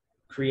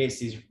creates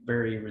these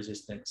very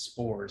resistant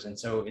spores. And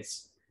so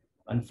it's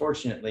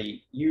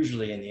unfortunately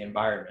usually in the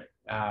environment.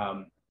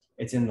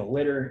 It's in the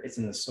litter, it's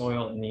in the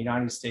soil. In the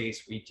United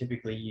States, we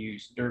typically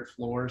use dirt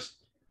floors,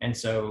 and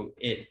so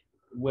it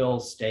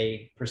will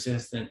stay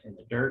persistent in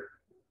the dirt.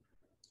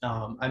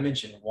 I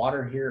mentioned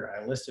water here,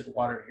 I listed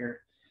water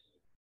here.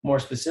 More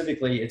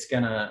specifically, it's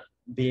gonna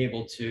be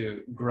able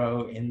to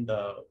grow in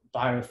the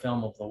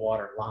biofilm of the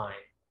water line.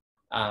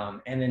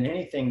 And then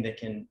anything that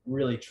can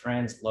really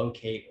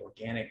translocate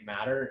organic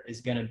matter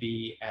is gonna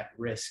be at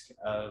risk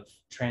of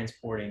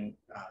transporting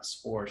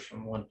spores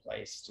from one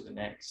place to the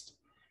next.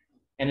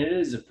 And it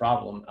is a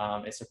problem.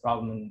 It's a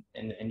problem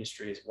in the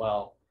industry as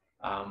well,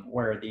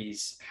 where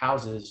these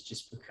houses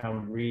just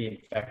become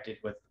reinfected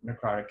with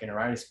necrotic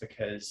enteritis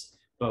because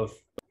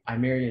both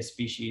Imeria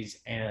species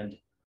and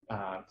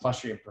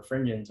Clostridium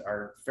perfringens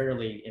are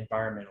fairly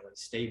environmentally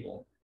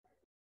stable.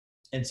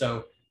 And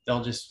so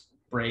they'll just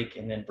break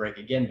and then break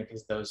again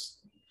because those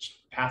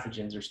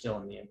pathogens are still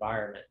in the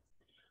environment.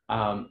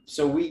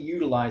 So we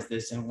utilize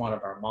this in one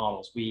of our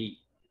models. We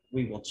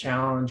will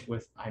challenge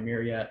with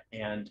Imeria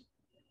and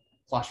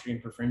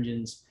Clostridium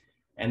perfringens,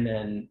 and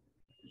then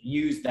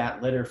use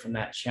that litter from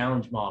that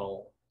challenge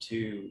model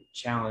to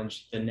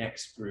challenge the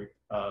next group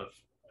of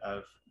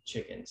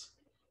chickens.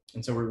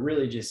 And so we're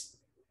really just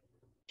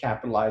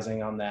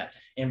capitalizing on that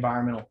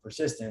environmental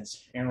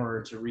persistence in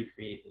order to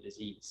recreate the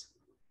disease.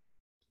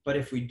 But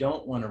if we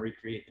don't want to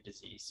recreate the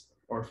disease,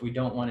 or if we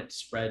don't want it to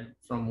spread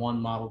from one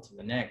model to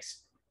the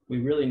next, we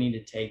really need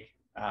to take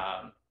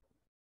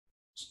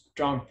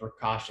strong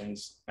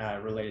precautions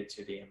related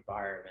to the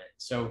environment.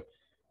 So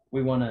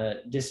we want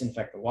to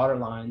disinfect the water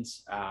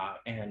lines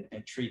and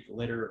treat the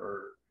litter,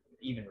 or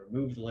even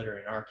remove the litter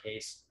in our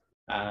case.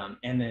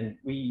 And then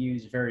we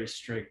use very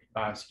strict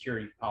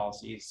biosecurity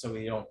policies so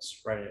we don't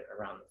spread it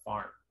around the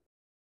farm.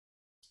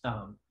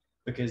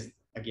 Because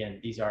again,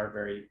 these are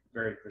very,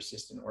 very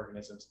persistent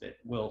organisms that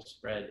will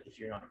spread if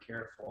you're not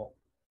careful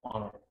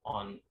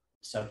on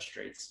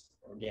substrates,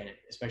 organic,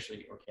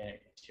 especially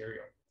organic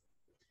material.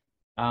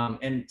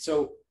 And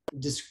so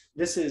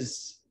this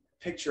is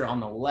picture on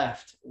the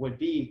left would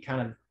be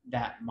kind of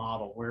that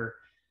model where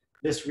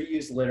this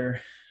reused litter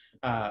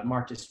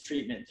marked as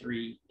treatment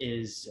 3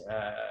 is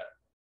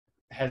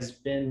has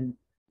been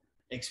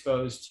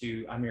exposed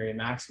to Imeria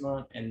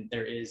maxima, and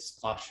there is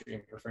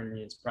Clostridium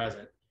perfringens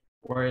present,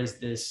 whereas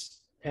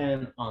this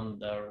pen on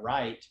the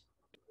right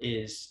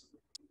is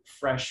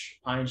fresh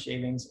pine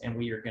shavings, and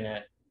we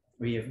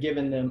have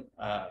given them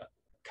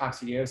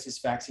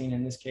Coccidiosis vaccine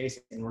in this case,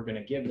 and we're going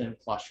to give them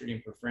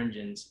Clostridium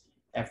perfringens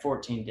at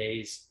 14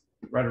 days,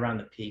 right around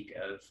the peak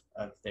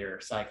of their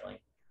cycling.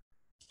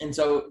 And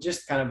so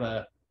just kind of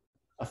a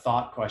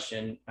thought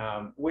question,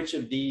 which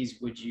of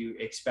these would you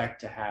expect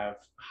to have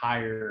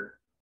higher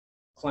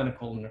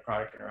clinical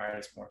necrotic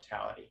enteritis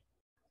mortality?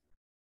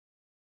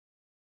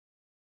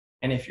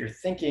 And if you're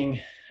thinking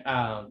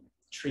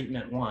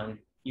treatment 1,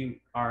 you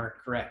are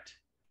correct.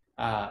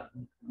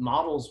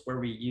 Models where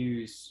we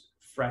use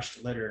fresh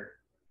litter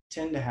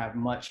tend to have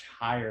much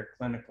higher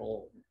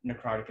clinical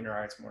necrotic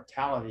enteritis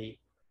mortality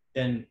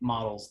than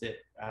models that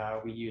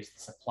we use the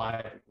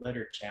supplied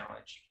litter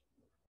challenge.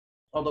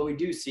 Although we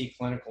do see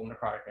clinical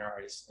necrotic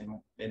enteritis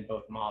in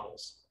both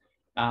models.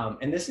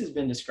 And this has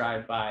been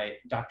described by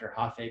Dr.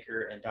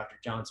 Hoffaker and Dr.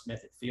 John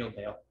Smith at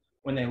Fieldale.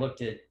 When they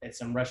looked at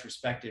some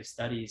retrospective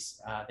studies,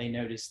 they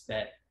noticed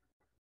that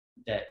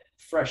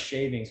fresh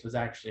shavings was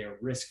actually a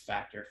risk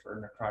factor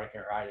for necrotic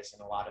enteritis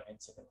in a lot of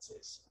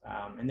incidences.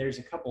 And there's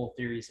a couple of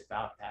theories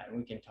about that, and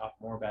we can talk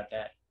more about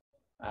that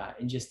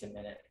in just a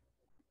minute.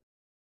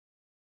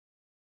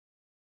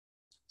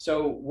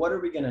 So what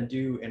are we going to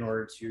do in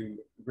order to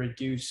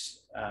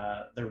reduce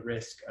the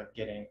risk of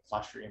getting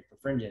Clostridium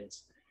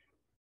perfringens?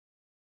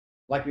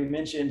 Like we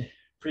mentioned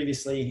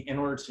previously, in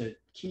order to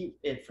keep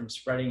it from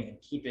spreading and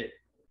keep it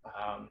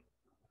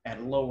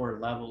at lower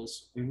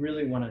levels, we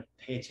really want to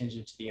pay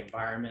attention to the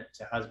environment,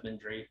 to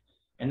husbandry,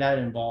 and that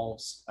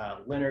involves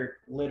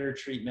litter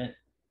treatment,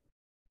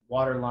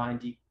 water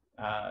line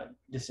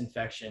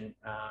disinfection,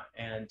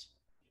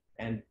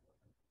 and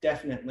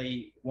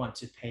definitely want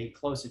to pay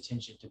close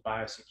attention to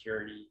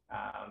biosecurity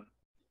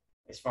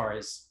as far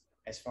as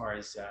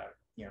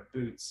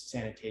boots,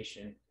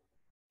 sanitation,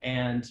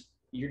 and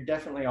you're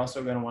definitely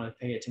also going to want to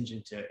pay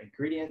attention to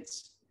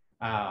ingredients.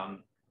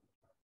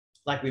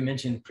 Like we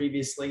mentioned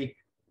previously,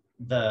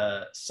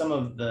 some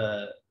of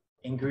the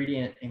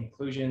ingredient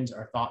inclusions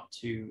are thought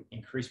to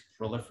increase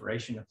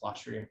proliferation of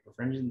Clostridium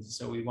perfringens,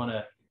 so we want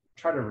to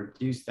try to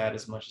reduce that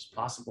as much as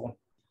possible.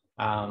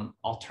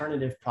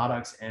 Alternative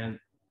products and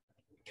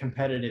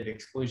competitive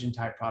exclusion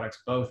type products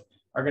both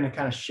are going to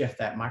kind of shift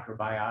that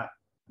microbiota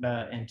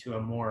into a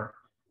more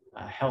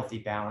healthy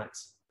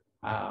balance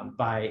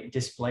by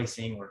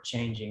displacing or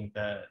changing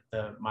the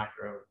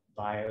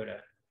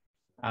microbiota.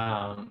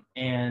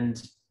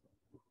 And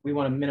we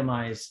want to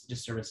minimize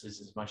disturbances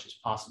as much as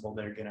possible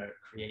that are going to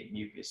create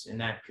mucus. And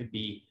that could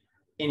be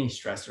any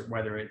stressor,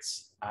 whether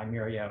it's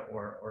Eimeria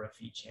or a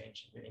feed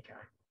change of any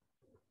kind.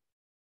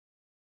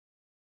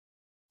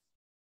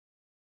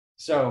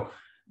 So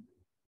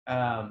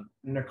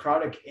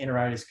necrotic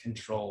enteritis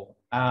control.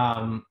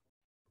 I'm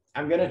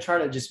going to try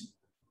to just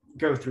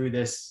go through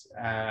this,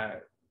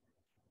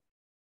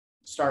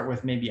 start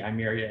with maybe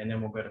Eimeria, and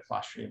then we'll go to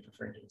Clostridium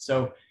perfringens.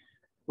 So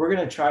we're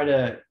going to try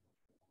to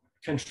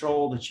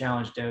control the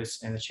challenge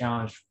dose and the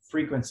challenge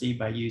frequency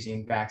by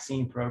using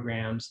vaccine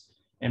programs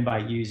and by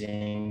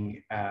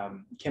using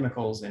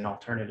chemicals and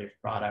alternative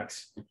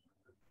products.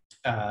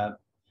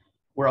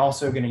 We're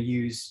also going to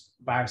use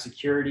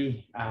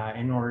biosecurity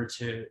in order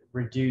to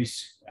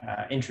reduce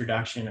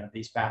introduction of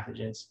these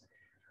pathogens.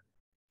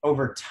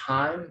 Over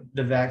time,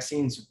 the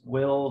vaccines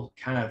will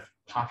kind of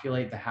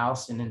populate the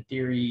house and in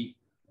theory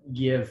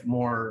give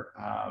more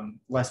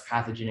less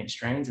pathogenic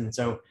strains. And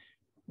so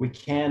we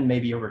can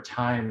maybe over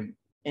time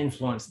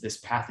influence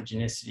this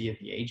pathogenicity of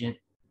the agent.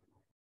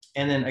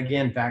 And then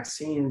again,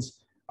 vaccines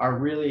are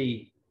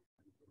really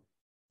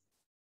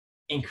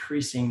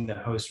increasing the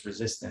host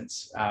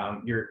resistance.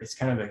 It's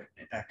kind of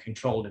a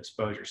controlled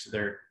exposure. So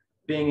they're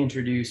being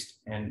introduced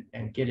and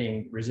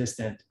getting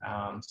resistant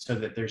so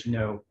that there's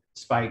no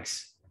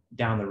spikes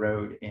down the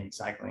road in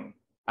cycling.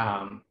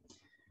 From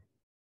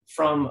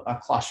a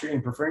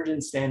Clostridium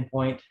perfringens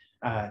standpoint,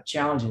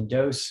 challenge and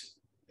dose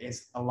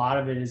a lot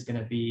of it is going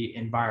to be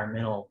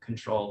environmental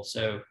control.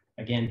 So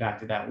again, back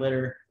to that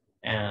litter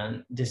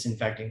and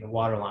disinfecting the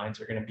water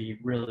lines are going to be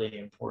really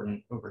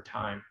important over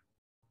time.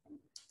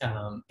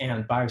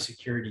 And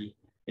biosecurity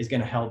is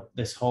going to help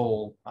this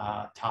whole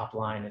top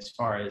line as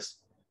far as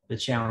the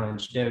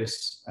challenge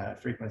dose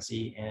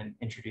frequency and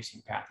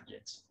introducing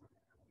pathogens.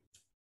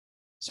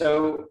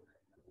 So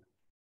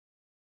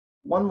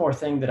one more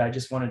thing that I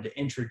just wanted to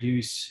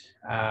introduce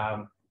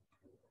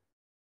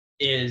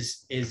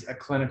is a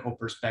clinical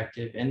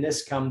perspective, and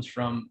this comes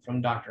from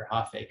Dr.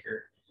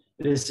 Hoffaker.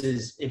 This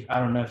is, I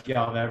don't know if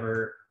y'all have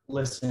ever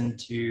listened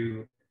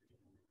to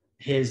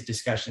his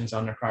discussions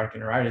on necrotic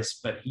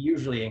enteritis, but he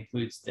usually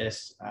includes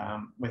this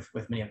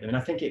with many of them, and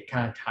I think it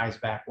kind of ties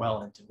back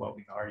well into what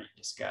we've already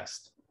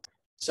discussed.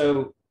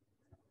 So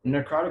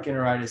necrotic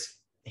enteritis,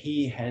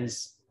 he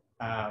has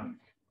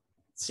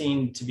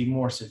seen to be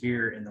more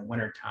severe in the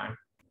wintertime,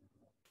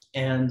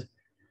 and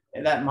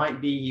that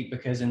might be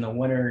because in the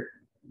winter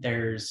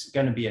there's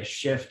going to be a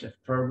shift of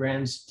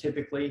programs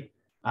typically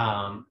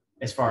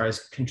as far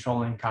as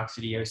controlling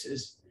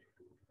coccidiosis.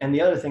 And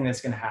the other thing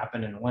that's going to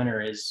happen in the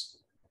winter is,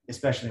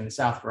 especially in the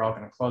South, we're all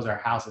going to close our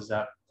houses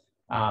up.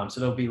 So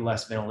there'll be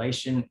less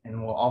ventilation,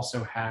 and we'll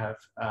also have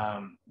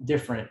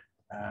different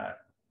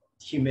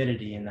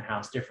humidity in the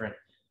house, different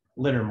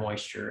litter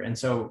moisture. And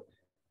so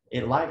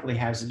it likely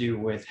has to do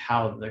with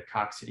how the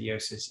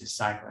coccidiosis is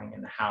cycling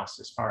in the house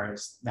as far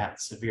as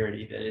that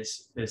severity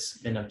that's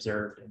been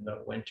observed in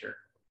the winter.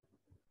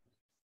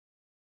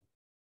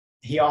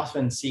 He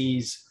often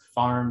sees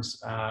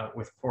farms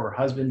with poor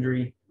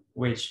husbandry,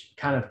 which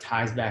kind of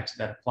ties back to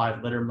that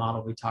applied litter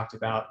model we talked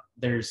about.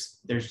 There's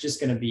just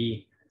going to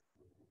be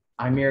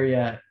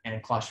Eimeria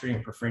and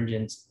Clostridium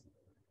perfringens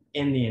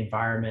in the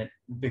environment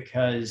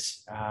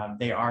because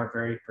they are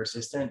very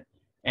persistent.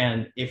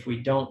 And if we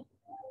don't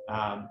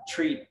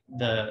treat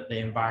the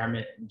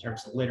environment in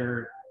terms of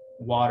litter,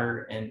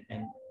 water, and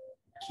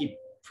keep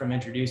from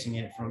introducing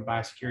it from a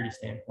biosecurity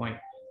standpoint,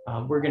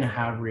 we're going to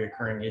have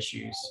reoccurring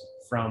issues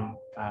from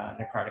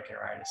necrotic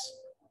enteritis.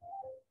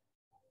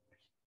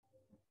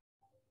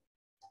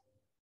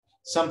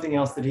 Something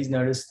else that he's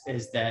noticed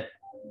is that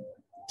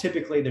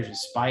typically there's a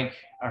spike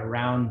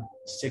around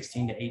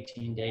 16 to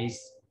 18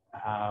 days,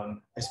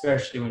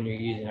 especially when you're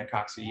using a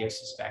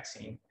coccidiosis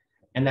vaccine.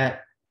 And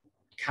that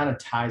kind of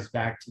ties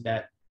back to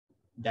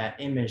that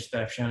image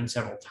that I've shown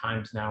several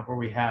times now, where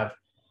we have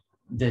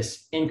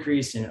this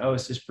increase in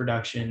oocyst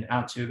production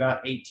out to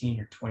about 18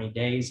 or 20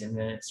 days, and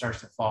then it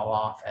starts to fall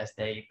off as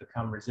they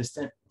become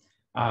resistant.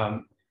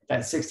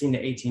 That 16 to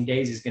 18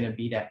 days is going to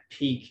be that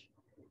peak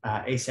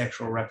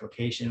asexual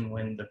replication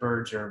when the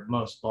birds are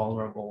most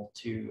vulnerable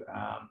to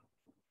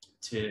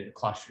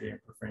Clostridium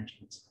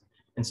perfringens.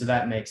 And so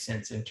that makes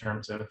sense in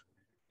terms of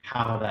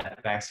how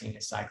that vaccine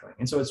is cycling.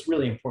 And so it's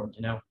really important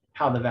to know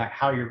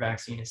how your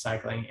vaccine is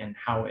cycling and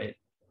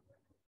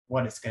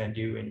what it's going to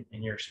do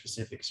in your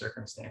specific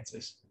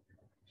circumstances.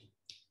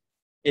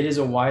 It is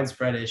a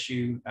widespread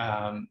issue.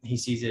 He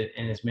sees it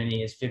in as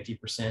many as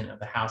 50% of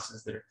the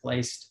houses that are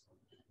placed.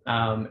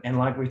 And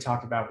like we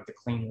talked about with the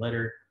clean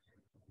litter,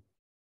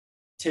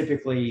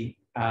 typically,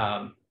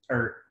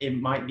 or it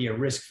might be a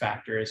risk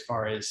factor as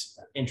far as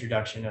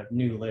introduction of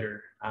new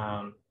litter.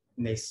 And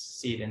they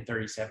see it in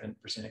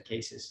 37% of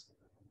cases.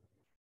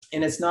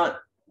 And it's not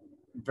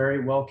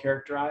very well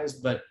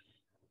characterized, but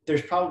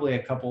there's probably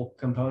a couple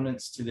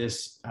components to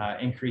this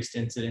increased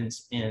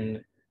incidence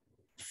in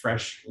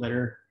fresh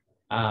litter.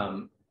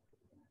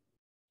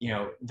 You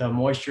know, the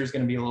moisture is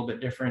going to be a little bit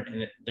different,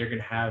 and they're going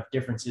to have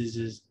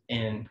differences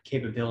in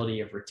capability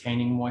of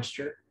retaining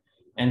moisture.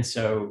 And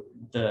so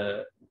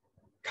the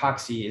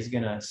cocci is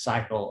going to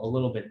cycle a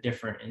little bit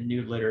different in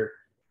new litter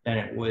than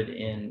it would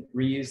in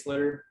reused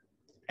litter.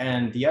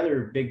 And the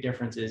other big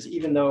difference is,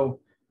 even though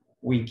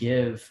we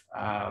give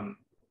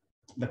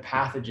the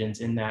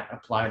pathogens in that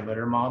applied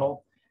litter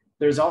model,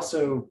 there's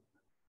also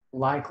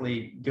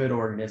likely good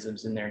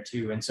organisms in there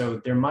too. And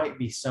so there might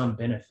be some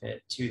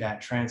benefit to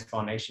that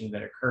transfaunation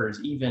that occurs,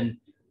 even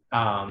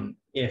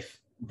if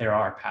there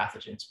are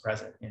pathogens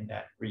present in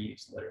that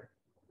reused litter.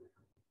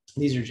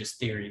 These are just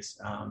theories.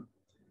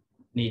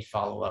 Need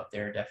follow up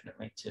there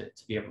definitely to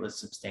be able to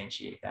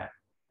substantiate that.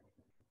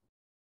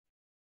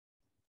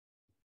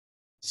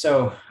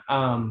 So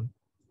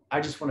I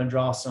just want to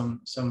draw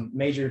some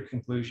major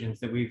conclusions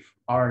that we've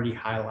already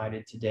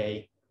highlighted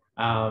today.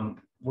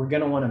 We're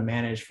going to want to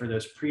manage for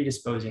those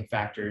predisposing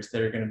factors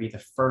that are going to be the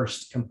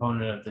first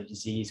component of the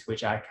disease,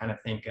 which I kind of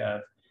think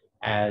of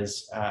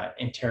as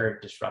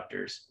enteric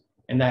disruptors.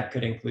 And that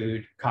could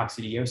include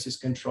coccidiosis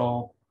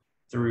control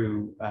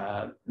through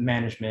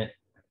management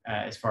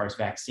as far as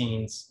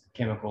vaccines,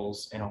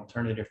 chemicals, and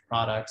alternative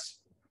products.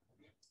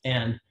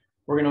 And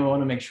we're going to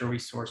want to make sure we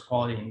source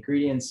quality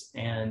ingredients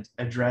and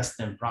address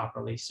them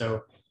properly.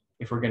 So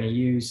if we're going to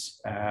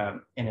use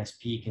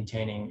NSP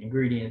containing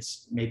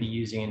ingredients, maybe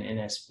using an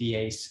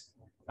NSPase,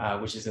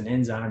 which is an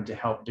enzyme to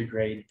help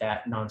degrade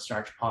that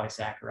non-starch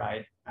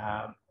polysaccharide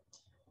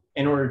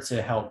in order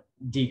to help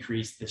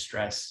decrease the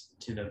stress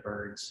to the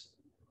birds.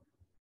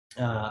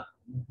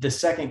 The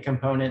second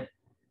component,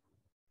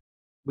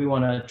 we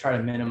want to try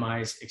to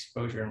minimize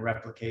exposure and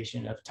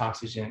replication of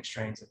toxigenic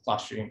strains of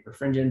Clostridium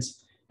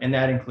perfringens. And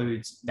that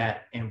includes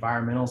that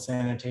environmental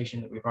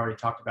sanitation that we've already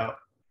talked about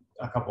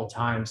a couple of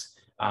times.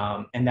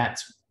 And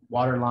that's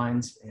water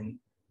lines, and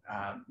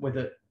with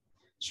a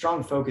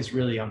strong focus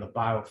really on the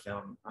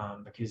biofilm,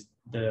 because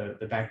the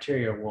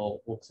bacteria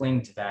will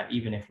cling to that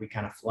even if we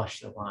kind of flush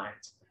the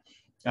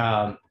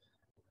lines.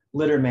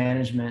 Litter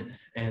management,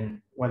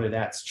 and whether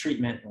that's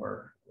treatment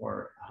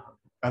or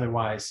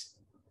otherwise,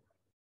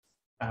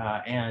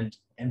 and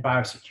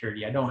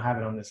biosecurity. I don't have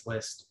it on this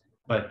list,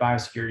 but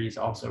biosecurity is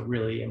also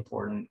really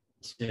important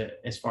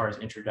as far as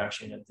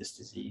introduction of this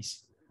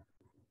disease.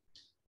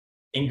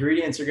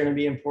 Ingredients are going to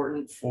be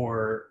important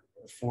for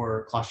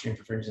Clostridium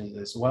perfringens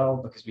as well,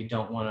 because we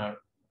don't want to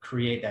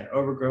create that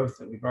overgrowth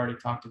that we've already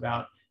talked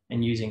about,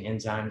 and using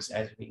enzymes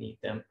as we need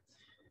them.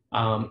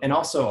 And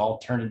also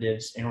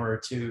alternatives in order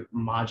to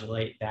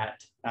modulate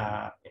that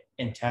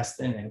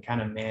intestine and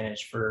kind of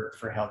manage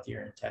for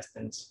healthier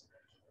intestines.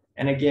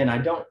 And again, I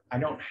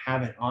don't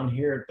have it on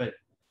here, but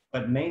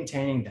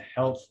maintaining the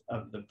health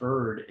of the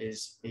bird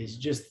is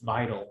just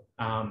vital,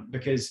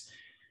 because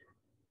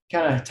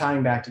kind of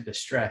tying back to the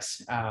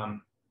stress,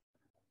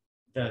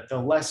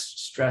 the less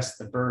stressed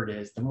the bird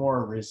is, the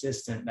more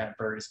resistant that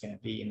bird is going to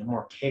be, and the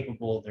more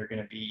capable they're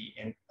going to be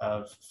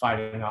of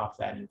fighting off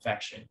that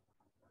infection.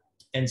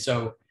 And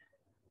so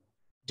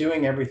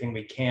doing everything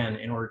we can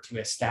in order to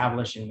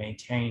establish and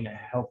maintain a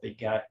healthy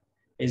gut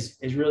is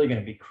really going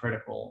to be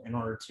critical in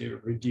order to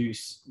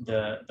reduce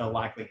the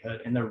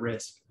likelihood and the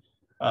risk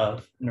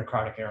of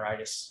necrotic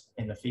enteritis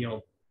in the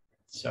field.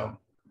 So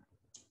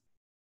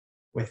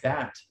with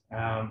that,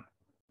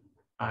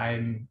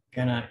 I'm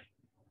gonna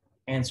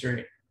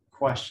answer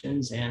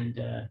questions, and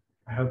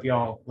I hope you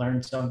all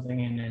learned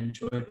something and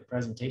enjoyed the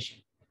presentation.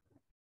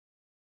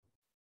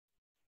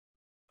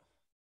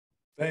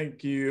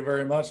 Thank you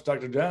very much,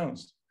 Dr.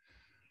 Jones.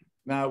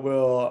 Now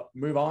we'll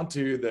move on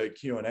to the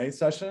Q&A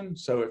session.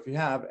 So if you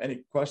have any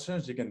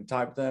questions, you can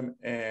type them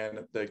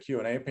in the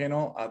Q&A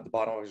panel at the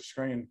bottom of your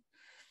screen.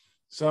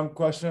 Some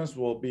questions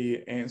will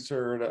be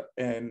answered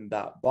in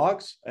that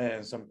box,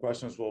 and some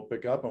questions we'll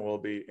pick up and will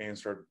be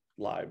answered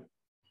live.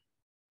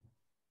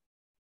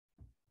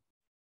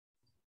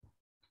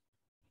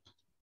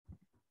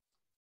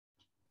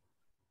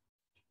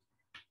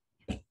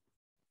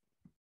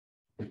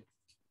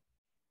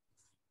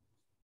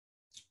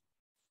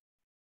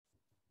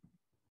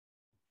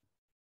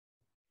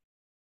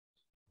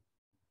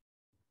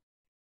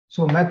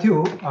 So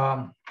Matthew,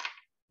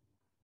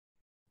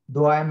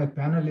 though I am a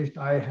panelist,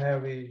 I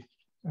have a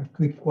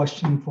quick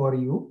question for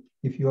you,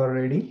 if you are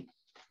ready.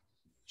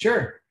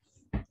 Sure,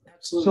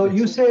 absolutely. So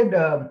you said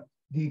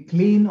the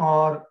clean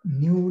or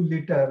new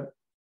litter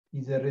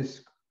is a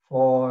risk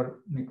for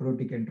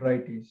necrotic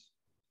enteritis.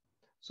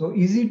 So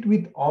is it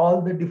with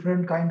all the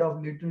different kind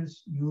of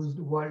litters used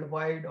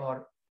worldwide,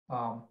 or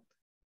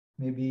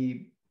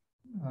maybe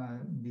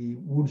the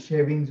wood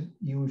shavings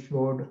you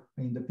showed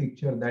in the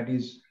picture that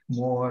is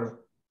more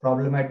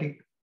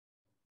problematic?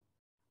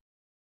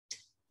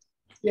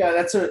 Yeah,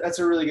 that's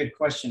a really good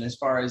question, as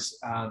far as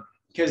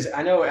because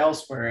I know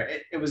elsewhere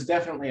it was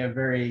definitely a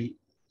very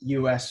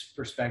U.S.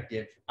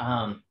 perspective,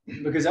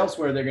 because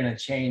elsewhere they're going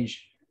to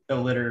change the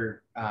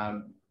litter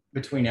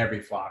between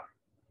every flock,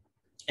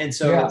 and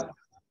so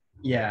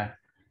yeah.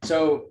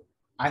 So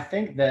I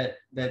think that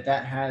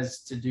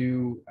has to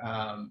do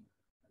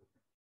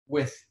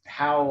with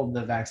how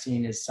the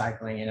vaccine is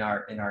cycling in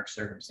our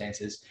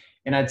circumstances.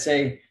 And I'd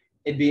say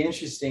it'd be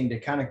interesting to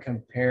kind of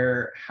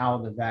compare how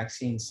the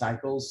vaccine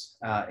cycles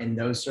in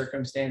those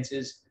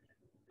circumstances,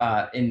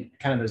 in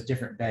kind of those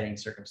different bedding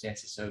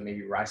circumstances. So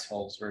maybe rice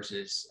hulls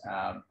versus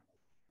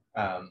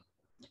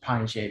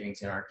pine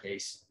shavings in our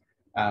case,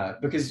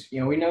 because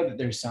we know that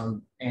there's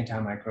some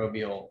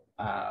antimicrobial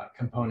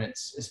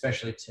components,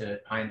 especially to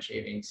pine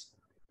shavings,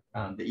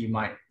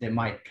 that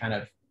might kind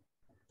of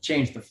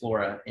change the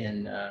flora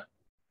in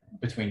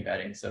between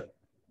bedding. So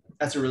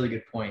that's a really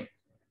good point,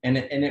 and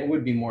it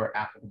would be more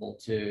applicable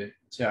to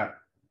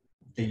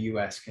the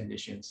U.S.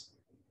 conditions.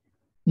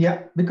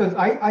 Yeah, because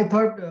I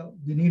thought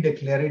we need a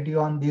clarity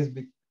on this,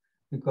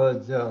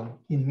 because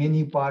in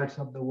many parts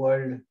of the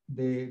world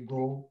they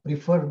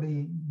prefer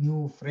the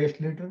new fresh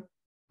litter.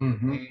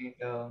 Mm-hmm.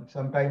 And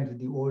sometimes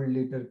the old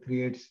litter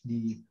creates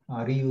the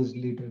reused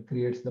litter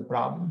creates the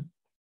problem.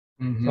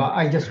 Mm-hmm. So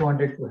I just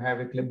wanted to have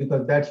a clear,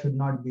 because that should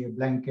not be a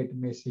blanket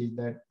message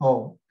that,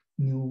 oh,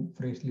 new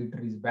fresh litter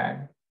is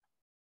bad.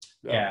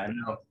 Yeah,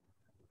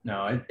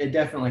 no, it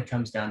definitely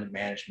comes down to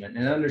management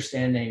and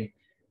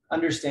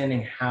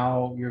understanding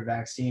how your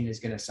vaccine is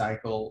going to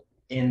cycle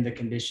in the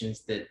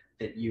conditions that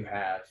you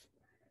have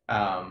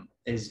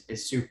is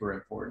super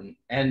important,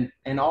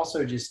 and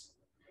also just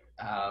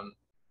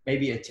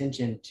maybe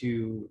attention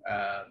to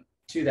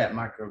that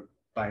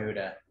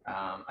microbiota,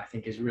 I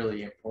think is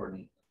really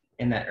important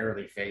in that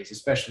early phase,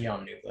 especially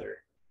on new litter.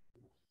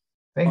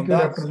 Thank you,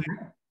 Dr.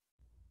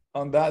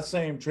 On that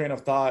same train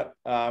of thought,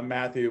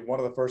 Matthew, one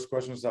of the first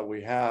questions that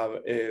we have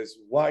is,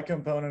 what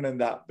component in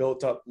that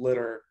built up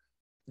litter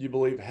you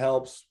believe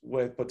helps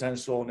with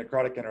potential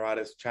necrotic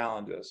enteritis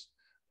challenges,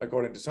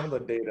 according to some of the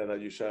data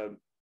that you showed?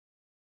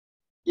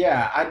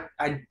 Yeah,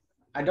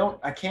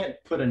 I can't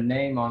put a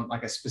name on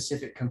like a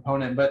specific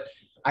component, but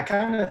I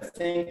kind of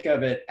think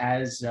of it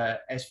as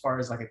far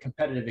as like a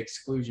competitive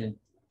exclusion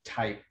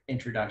type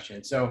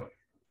introduction. So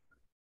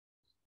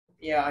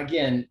yeah,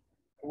 again,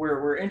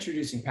 we're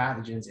introducing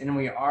pathogens and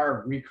we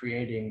are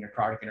recreating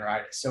necrotic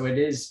enteritis. So it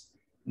is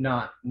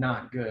not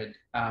good.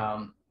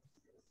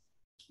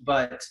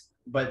 But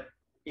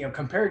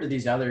compared to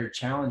these other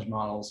challenge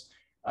models,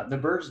 the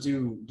birds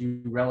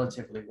do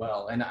relatively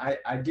well. And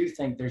I do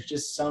think there's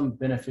just some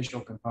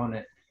beneficial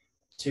component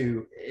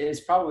to, it's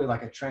probably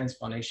like a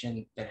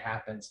transplantation that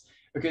happens,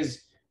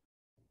 because,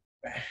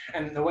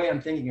 and the way I'm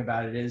thinking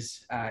about it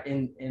is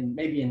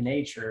maybe in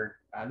nature,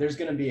 there's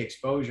going to be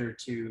exposure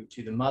to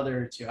the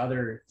mother, to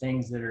other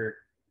things that are,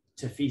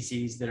 to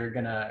feces that are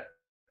going to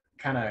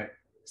kind of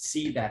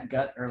seed that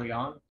gut early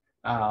on.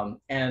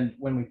 And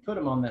when we put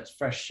them on those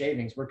fresh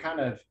shavings, we're kind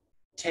of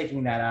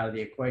taking that out of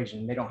the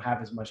equation. They don't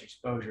have as much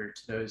exposure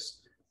to those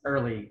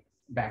early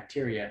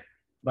bacteria.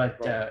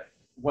 But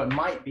what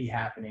might be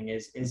happening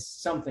is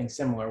something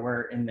similar,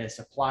 where in this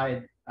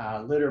applied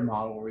litter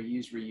model where we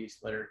use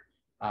reused litter,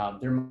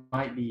 there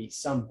might be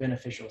some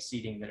beneficial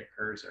seeding that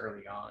occurs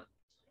early on.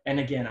 And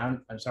again,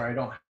 I'm sorry, I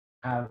don't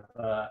have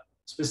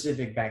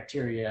specific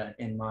bacteria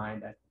in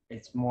mind.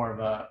 It's more of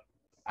a,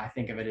 I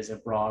think of it as a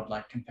broad,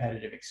 like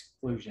competitive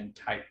exclusion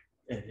type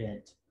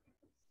event.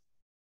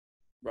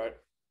 Right.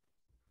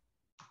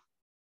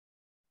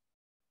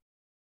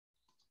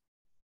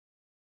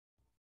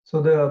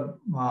 So the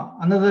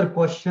another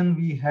question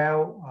we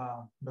have,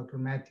 Dr.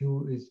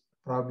 Matthew, is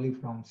probably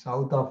from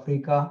South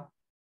Africa.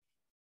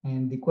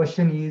 And the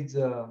question is,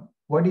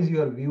 what is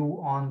your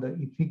view on the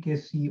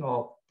efficacy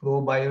of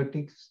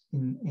probiotics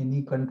in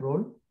any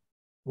control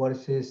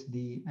versus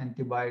the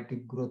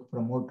antibiotic growth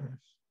promoters?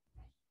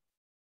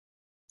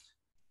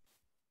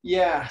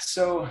 Yeah,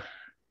 so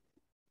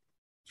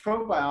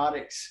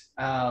probiotics,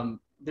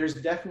 there's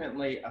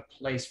definitely a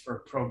place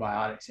for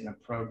probiotics in a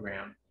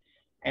program.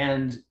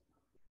 And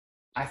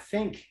I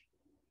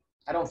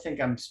don't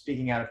think I'm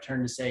speaking out of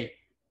turn to say,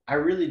 I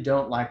really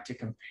don't like to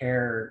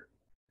compare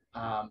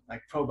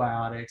like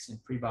probiotics and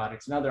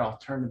prebiotics and other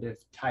alternative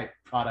type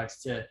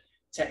products to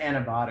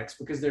antibiotics,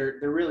 because they're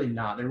really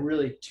not. They're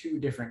really two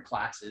different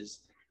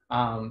classes.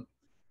 And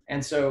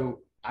so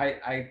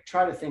I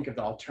try to think of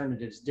the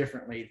alternatives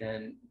differently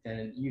than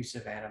use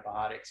of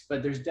antibiotics,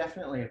 but there's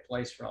definitely a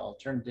place for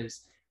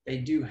alternatives. They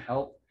do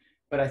help,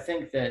 but I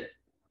think that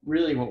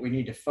really what we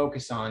need to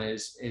focus on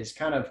is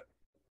kind of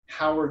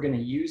how we're going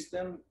to use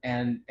them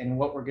and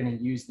what we're going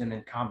to use them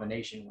in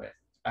combination with.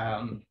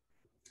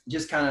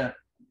 Just kind of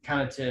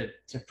to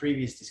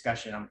previous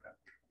discussion, I'm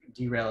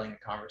derailing the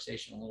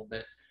conversation a little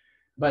bit,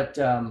 but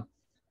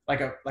like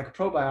a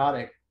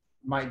probiotic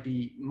might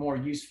be more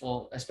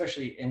useful,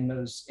 especially in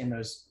those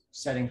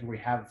settings where we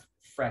have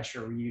fresh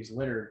or reused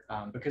litter,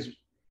 because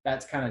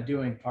that's kind of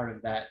doing part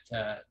of that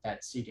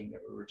seeding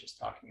that we were just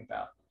talking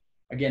about.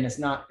 Again, it's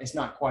not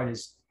quite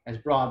as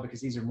broad,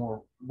 because these are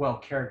more well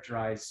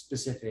characterized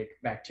specific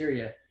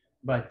bacteria,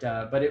 but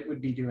it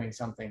would be doing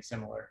something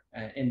similar,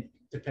 in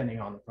depending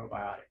on the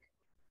probiotic.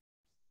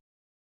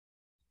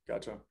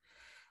 Gotcha.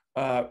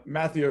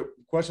 Matthew,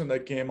 question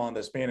that came on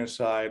the Spanish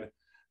side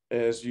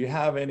is, do you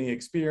have any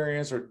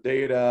experience or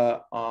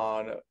data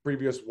on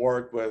previous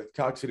work with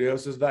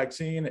coccidiosis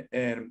vaccine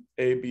and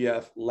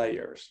ABF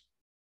layers?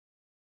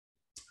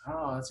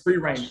 Oh, that's free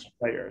range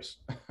layers.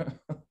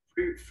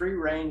 free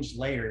range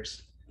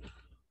layers.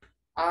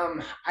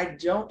 I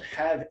don't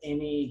have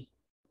any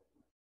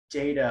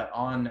data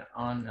on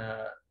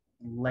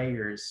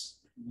layers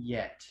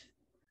yet,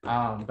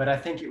 but I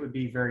think it would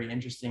be very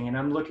interesting, and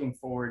I'm looking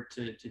forward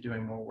to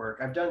doing more work.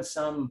 I've done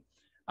some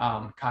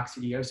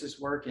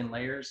coccidiosis work in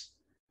layers,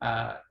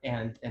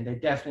 and they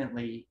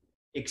definitely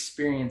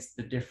experience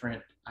the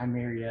different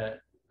Eimeria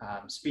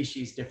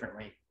species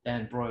differently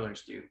than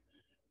broilers do.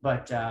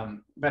 But I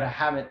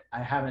haven't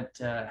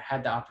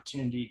had the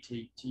opportunity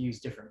to use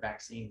different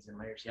vaccines in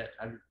layers yet.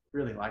 I'd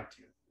really like to.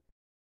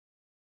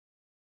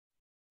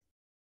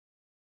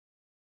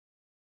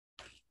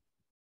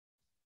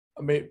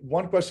 I mean,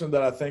 one question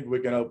that I think we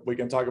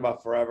can talk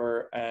about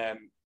forever, and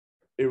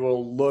it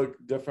will look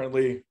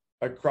differently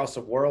across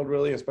the world,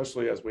 really,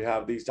 especially as we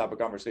have these type of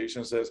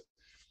conversations, is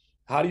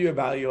how do you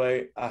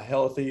evaluate a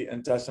healthy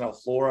intestinal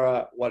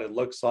flora, what it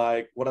looks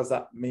like, what does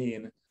that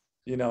mean?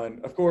 You know,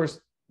 and of course,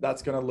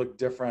 that's going to look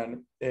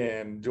different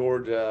in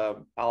Georgia,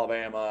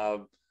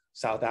 Alabama,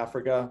 South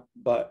Africa,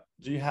 but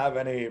do you have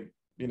any,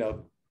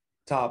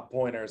 top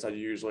pointers that you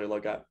usually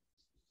look at?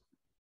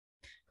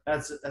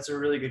 That's a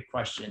really good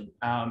question.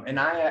 And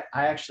I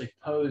actually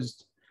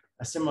posed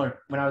a similar,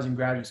 when I was in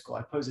graduate school,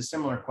 I posed a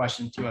similar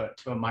question to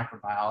a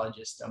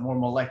microbiologist, a more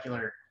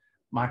molecular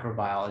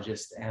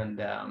microbiologist,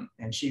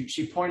 and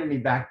she pointed me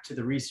back to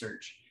the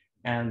research.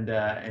 And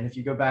if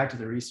you go back to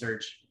the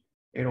research,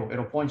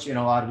 it'll point you in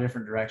a lot of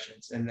different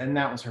directions. And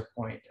that was her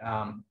point.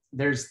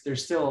 There's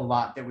still a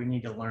lot that we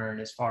need to learn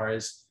as far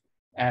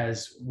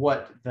as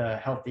what the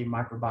healthy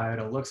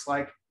microbiota looks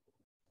like.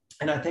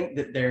 And I think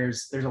that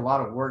there's a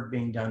lot of work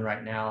being done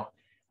right now,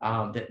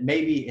 that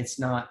maybe it's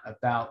not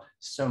about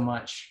so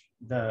much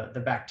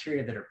the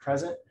bacteria that are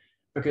present,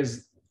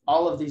 because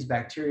all of these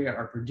bacteria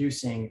are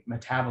producing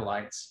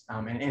metabolites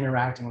and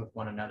interacting with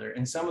one another.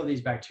 And some of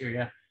these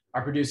bacteria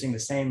are producing the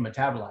same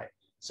metabolite.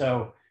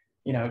 So,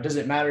 does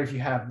it matter if you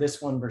have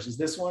this one versus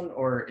this one,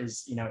 or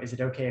is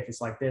it okay if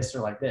it's like this or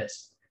like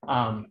this?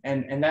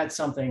 And that's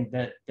something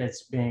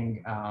that's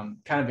being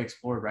kind of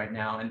explored right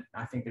now. And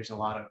I think there's a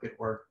lot of good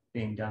work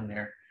being done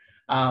there.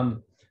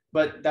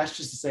 But that's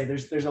just to say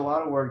there's a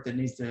lot of work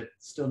that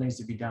still needs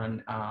to be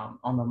done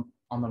on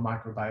the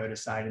microbiota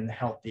side and the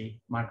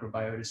healthy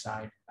microbiota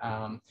side,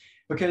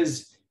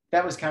 because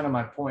that was kind of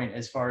my point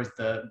as far as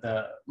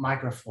the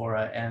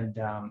microflora. And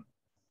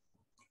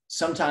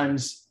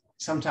sometimes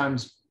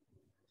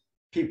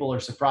people are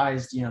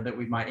surprised, that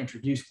we might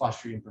introduce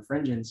Clostridium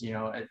perfringens,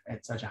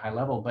 at such a high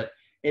level, but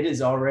it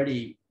is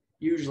already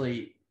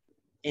usually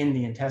in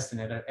the intestine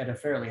at a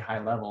fairly high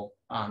level,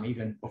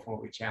 even before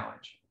we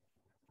challenge.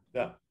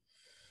 Yeah.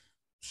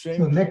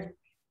 Shane, so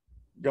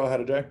go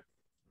ahead, Ajay.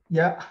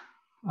 Yeah.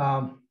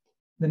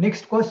 The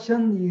next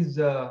question is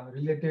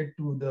related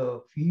to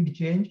the feed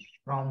change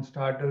from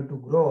starter to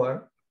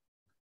grower.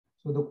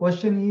 So the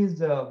question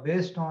is,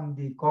 based on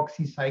the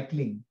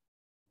coccicycling,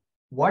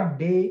 what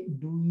day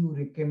do you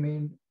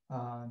recommend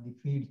the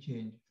feed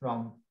change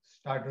from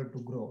starter to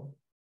grower?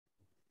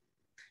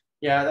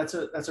 Yeah, that's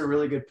a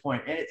really good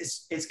point. And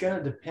it's going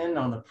to depend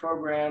on the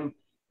program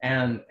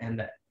and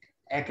the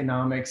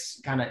economics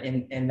kind of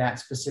in that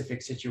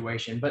specific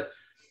situation. But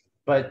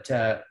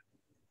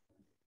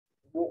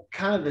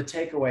kind of the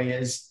takeaway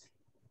is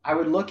I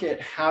would look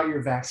at how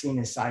your vaccine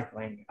is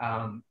cycling.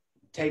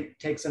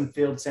 Take some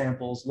field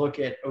samples, look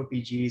at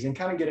OPGs, and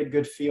kind of get a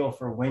good feel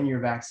for when your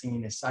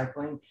vaccine is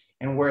cycling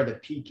and where the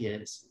peak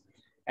is.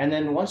 And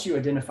then once you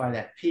identify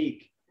that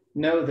peak,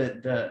 know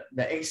that the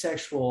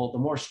asexual, the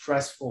more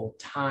stressful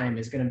time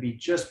is going to be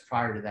just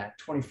prior to that,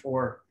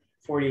 24,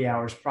 48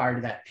 hours prior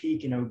to that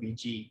peak in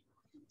OBG.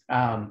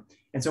 And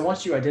so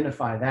once you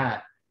identify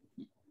that,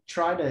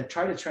 try to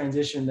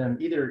transition them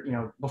either, you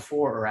know,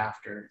 before or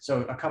after.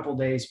 So a couple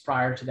days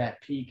prior to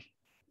that peak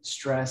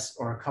stress,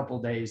 or a couple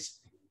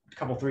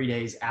 3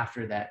 days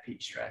after that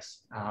peak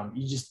stress.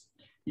 You just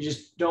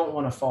don't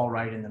want to fall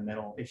right in the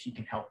middle if you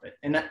can help it.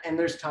 And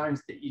there's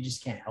times that you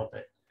just can't help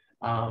it.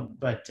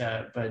 But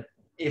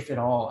if at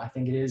all, I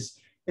think it's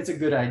a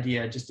good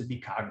idea just to be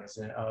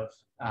cognizant of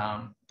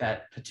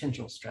that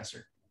potential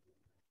stressor.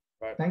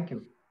 Right. Thank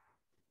you.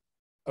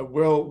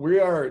 Well, we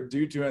are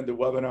due to end the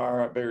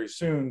webinar very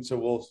soon, so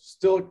we'll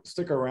still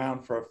stick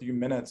around for a few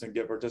minutes and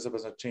give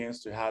participants a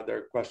chance to have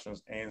their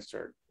questions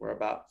answered. We're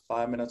about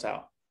 5 minutes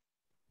out.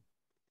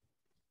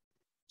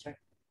 Okay.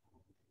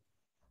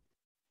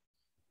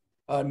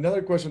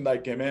 Another question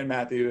that came in,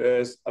 Matthew,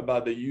 is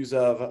about the use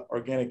of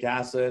organic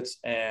acids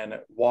and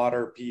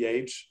water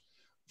pH.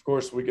 Of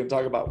course, we can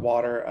talk about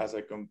water as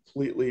a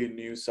completely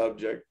new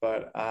subject,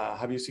 but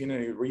have you seen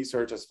any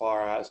research as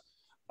far as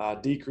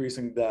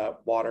decreasing the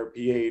water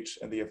pH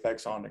and the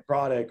effects on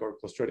necrotic or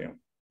Clostridium?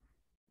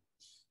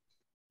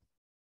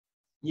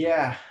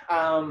 Yeah,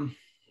 I'm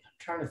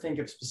trying to think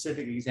of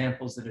specific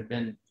examples that have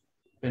been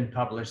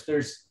published.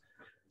 There's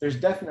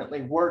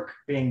definitely work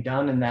being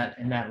done in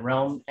that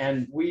realm,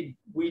 and we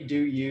do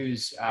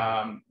use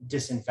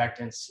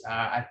disinfectants.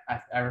 I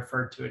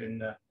referred to it in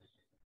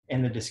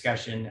the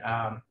discussion.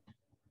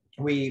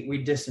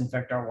 We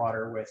disinfect our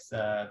water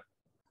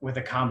with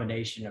a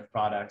combination of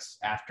products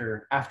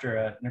after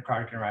a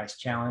necrotic enteritis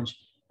challenge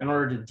in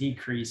order to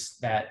decrease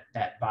that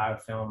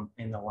biofilm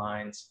in the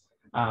lines.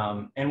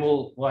 And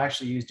we'll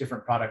actually use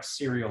different products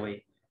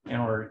serially in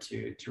order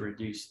to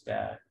reduce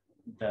the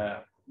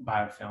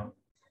biofilm.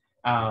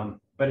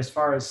 But as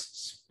far as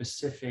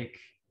specific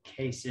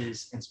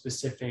cases and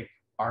specific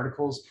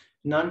articles,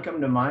 none come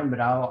to mind, but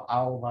I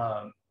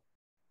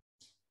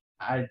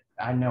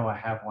know I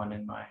have one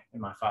in my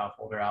file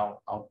folder.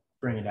 I'll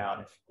bring it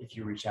out if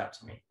you reach out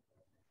to me.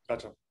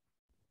 Gotcha.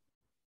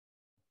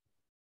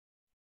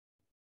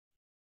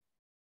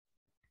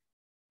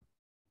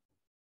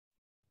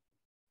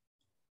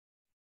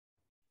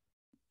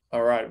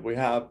 All right, we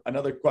have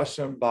another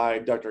question by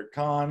Dr.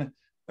 Khan,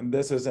 and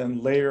this is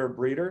in layer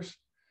breeders.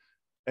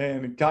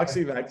 And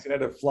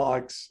cocci-vaccinated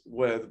flocks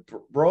with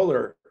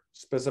broiler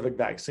specific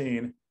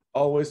vaccine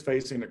always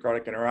facing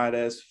necrotic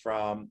enteritis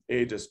from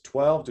ages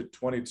 12 to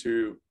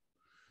 22.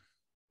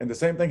 And the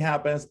same thing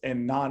happens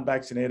in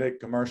non-vaccinated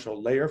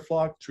commercial layer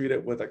flock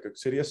treated with a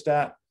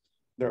coccidiostat.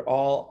 They're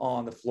all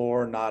on the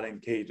floor, not in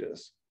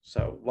cages.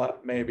 So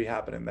what may be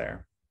happening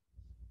there?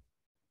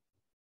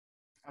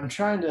 I'm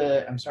trying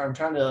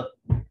to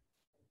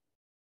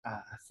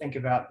think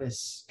about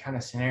this kind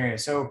of scenario.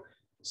 So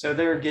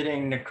they're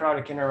getting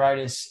necrotic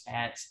enteritis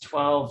at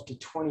 12 to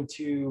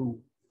 22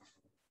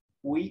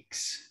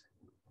 weeks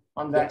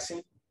on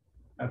vaccine.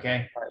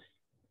 Okay.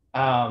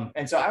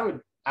 And so I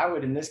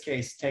would in this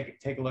case take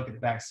a look at the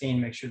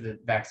vaccine, make sure the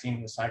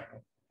vaccine was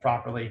cycled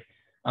properly,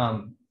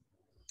 and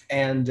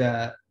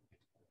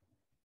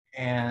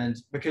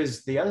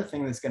because the other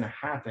thing that's going to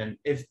happen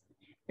if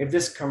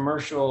this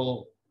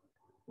commercial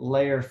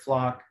layer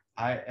flock,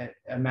 I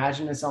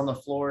imagine it's on the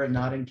floor and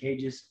not in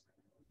cages,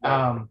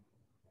 but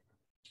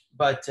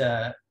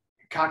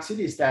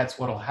coccidiostats,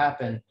 what'll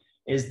happen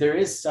is there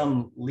is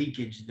some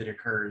leakage that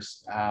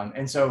occurs,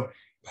 and so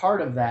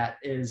part of that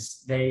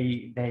is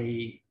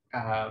they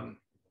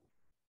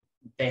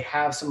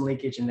have some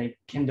leakage and they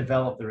can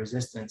develop the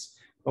resistance.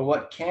 But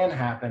what can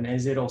happen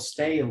is it'll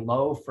stay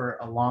low for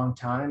a long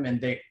time and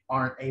they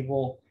aren't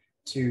able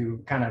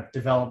to kind of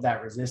develop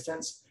that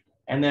resistance.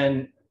 And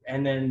then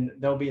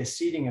there'll be a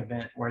seeding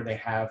event where they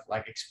have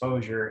like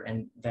exposure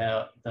and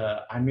the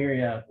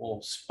Eimeria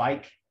will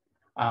spike,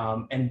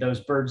 and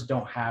those birds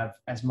don't have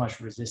as much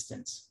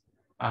resistance.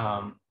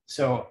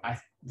 So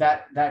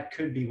that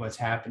could be what's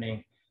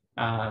happening,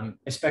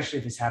 especially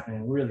if it's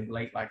happening really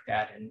late like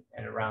that and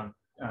at around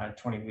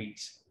 20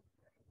 weeks.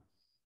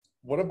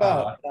 What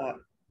about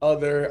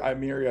other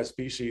Eimeria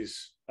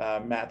species,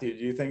 Matthew?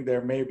 Do you think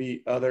there may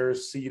be other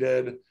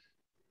seeded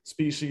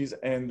species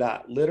in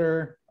that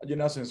litter, you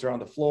know, since they're on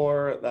the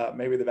floor, that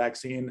maybe the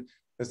vaccine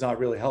is not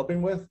really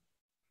helping with?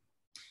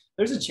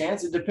 There's a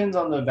chance. It depends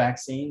on the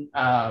vaccine.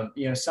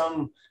 You know,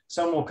 some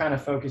will kind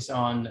of focus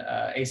on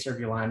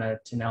Acervulina,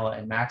 Tenella,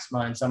 and Maxima,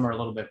 and some are a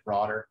little bit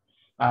broader.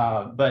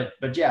 But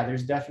yeah,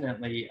 there's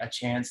definitely a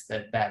chance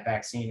that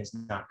vaccine is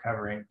not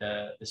covering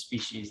the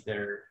species that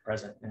are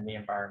present in the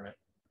environment.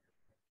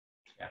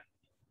 Yeah.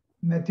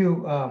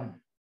 Matthew,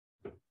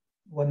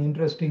 one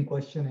interesting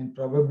question, and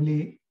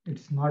probably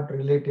it's not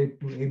related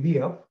to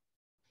ABF.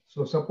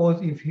 So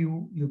suppose if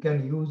you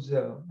can use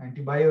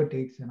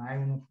antibiotics and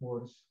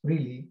ionophores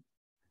freely,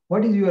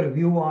 what is your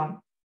view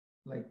on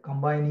like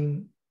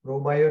combining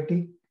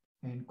probiotic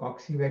and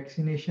cocci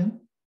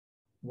vaccination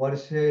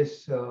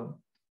versus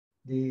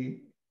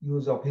the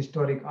use of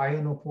historic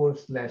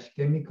ionophores /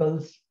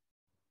 chemicals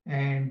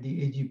and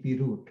the AGP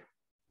route,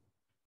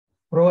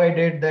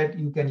 provided that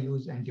you can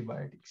use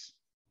antibiotics?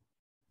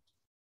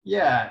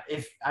 Yeah,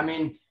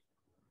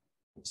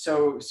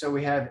 so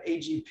we have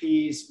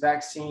AGPs,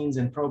 vaccines,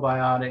 and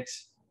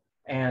probiotics,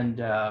 and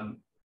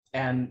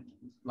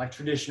like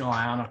traditional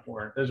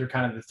ionophore. Those are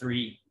kind of the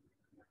three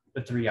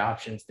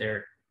options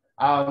there.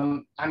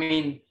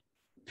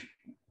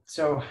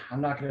 So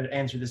I'm not going to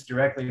answer this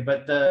directly,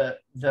 but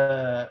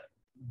the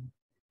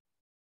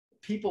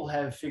people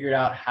have figured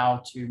out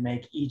how to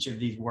make each of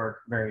these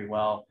work very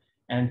well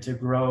and to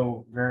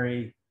grow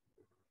very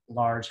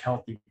large,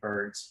 healthy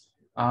birds.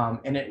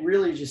 And it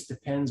really just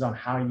depends on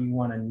how you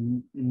want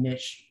to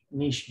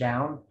niche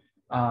down,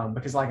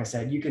 because like I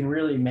said, you can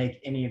really make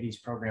any of these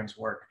programs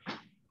work.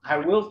 I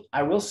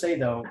will say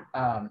though,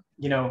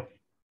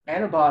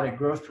 antibiotic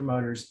growth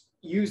promoters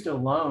used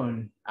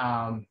alone,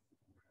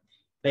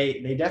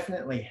 they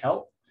definitely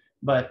help,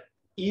 but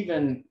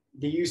even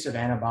the use of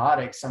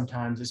antibiotics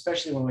sometimes,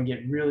 especially when we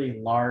get really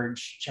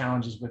large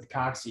challenges with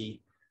cocci,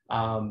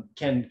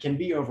 can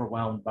be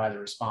overwhelmed by the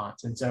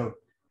response. And so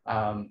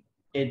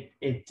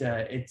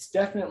it's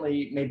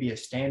definitely maybe a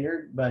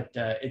standard, but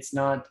it's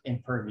not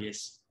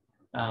impervious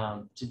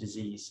to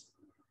disease.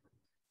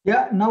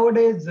 Yeah,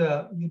 nowadays,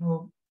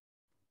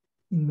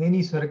 in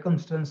many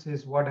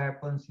circumstances, what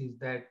happens is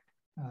that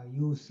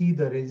you see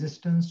the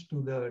resistance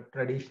to the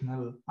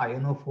traditional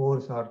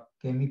ionophores or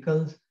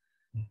chemicals,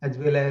 as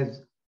well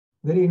as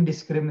very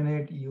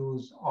indiscriminate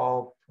use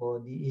of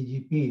the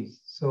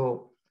AGPs.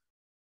 So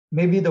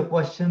maybe the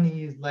question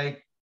is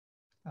like,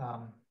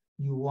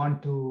 you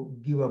want to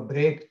give a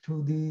break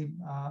to the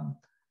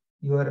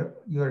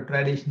your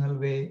traditional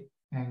way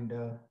and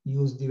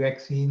use the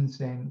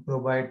vaccines and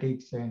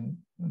probiotics and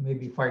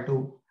maybe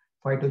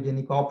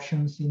phytogenic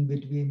options in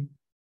between.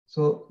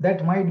 So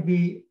that might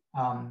be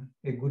a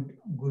good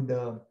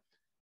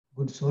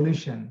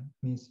solution.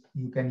 Means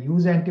you can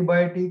use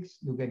antibiotics,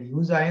 you can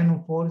use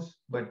ionophores,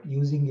 but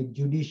using it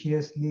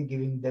judiciously,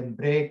 giving them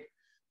break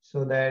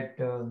so that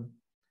the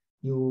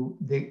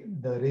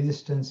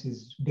resistance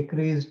is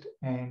decreased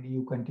and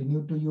you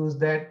continue to use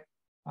that.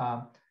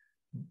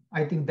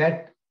 I think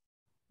that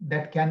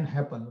can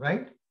happen,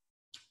 right?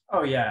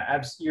 Oh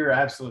yeah, you're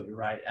absolutely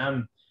right.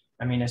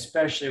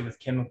 Especially with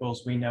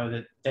chemicals, we know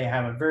that they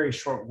have a very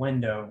short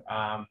window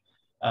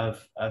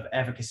of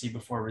efficacy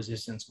before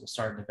resistance will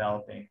start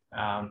developing.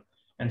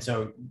 And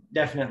so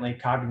definitely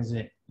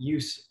cognizant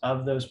use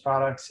of those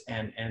products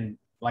and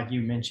like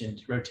you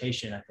mentioned,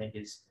 rotation, I think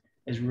is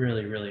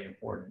really, really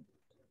important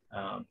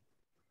to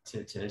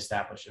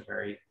establish a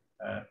very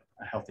a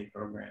healthy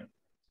program.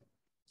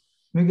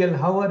 Miguel,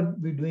 how are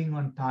we doing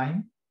on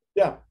time?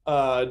 Yeah,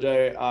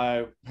 Jay,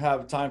 I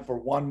have time for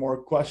one more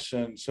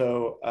question.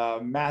 So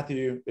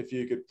Matthew, if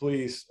you could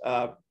please,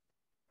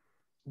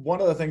 one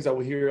of the things that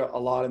we hear a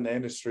lot in the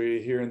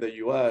industry here in the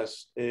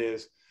US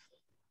is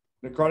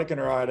necrotic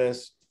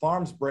enteritis,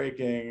 farms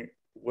breaking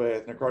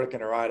with necrotic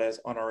enteritis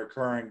on a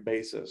recurring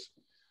basis.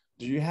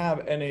 Do you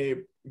have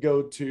any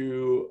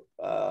go-to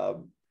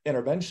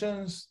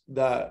interventions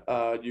that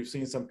you've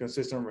seen some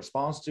consistent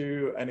response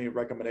to? Any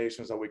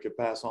recommendations that we could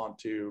pass on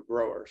to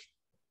growers?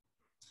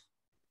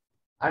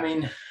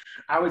 I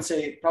would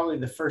say probably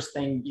the first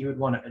thing you would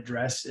want to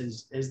address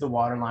is the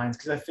water lines,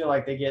 because I feel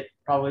like they get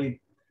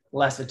probably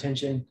less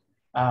attention.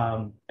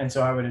 And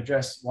so I would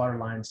address water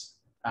lines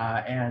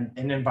and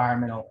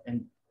environmental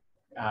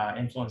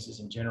influences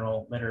in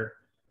general, litter.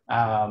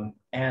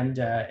 And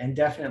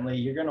definitely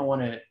you're going to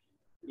want to,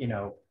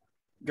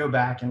 go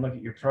back and look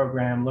at your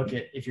program, look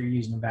at if you're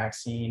using a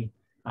vaccine,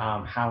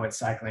 how it's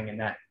cycling in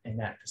that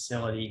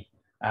facility.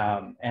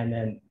 And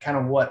then kind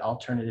of what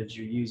alternatives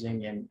you're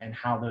using and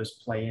how those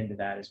play into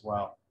that as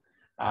well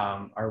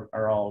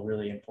are all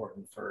really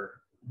important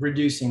for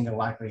reducing the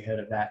likelihood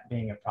of that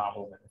being a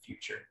problem in the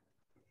future.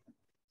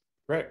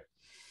 Great.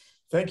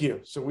 Thank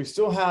you. So we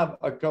still have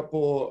a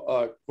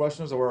couple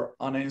questions that were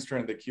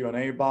unanswered in the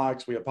Q&A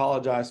box. We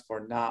apologize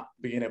for not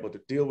being able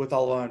to deal with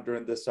all of them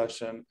during this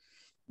session,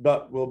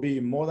 but we'll be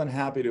more than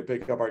happy to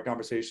pick up our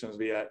conversations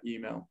via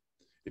email.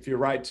 If you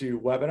write to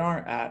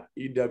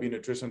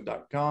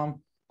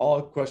webinar@ewnutrition.com,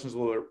 all questions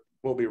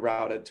will be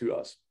routed to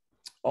us.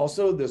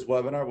 Also, this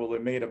webinar will be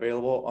made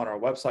available on our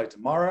website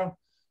tomorrow.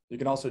 You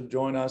can also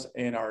join us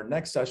in our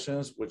next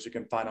sessions, which you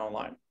can find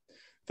online.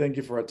 Thank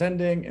you for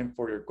attending and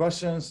for your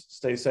questions.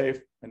 Stay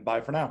safe and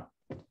bye for now.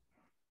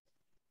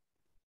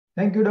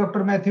 Thank you,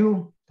 Dr.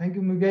 Matthew. Thank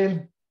you,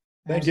 Miguel.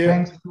 Thank you.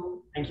 Thanks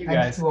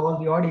guys. to all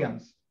the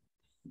audience.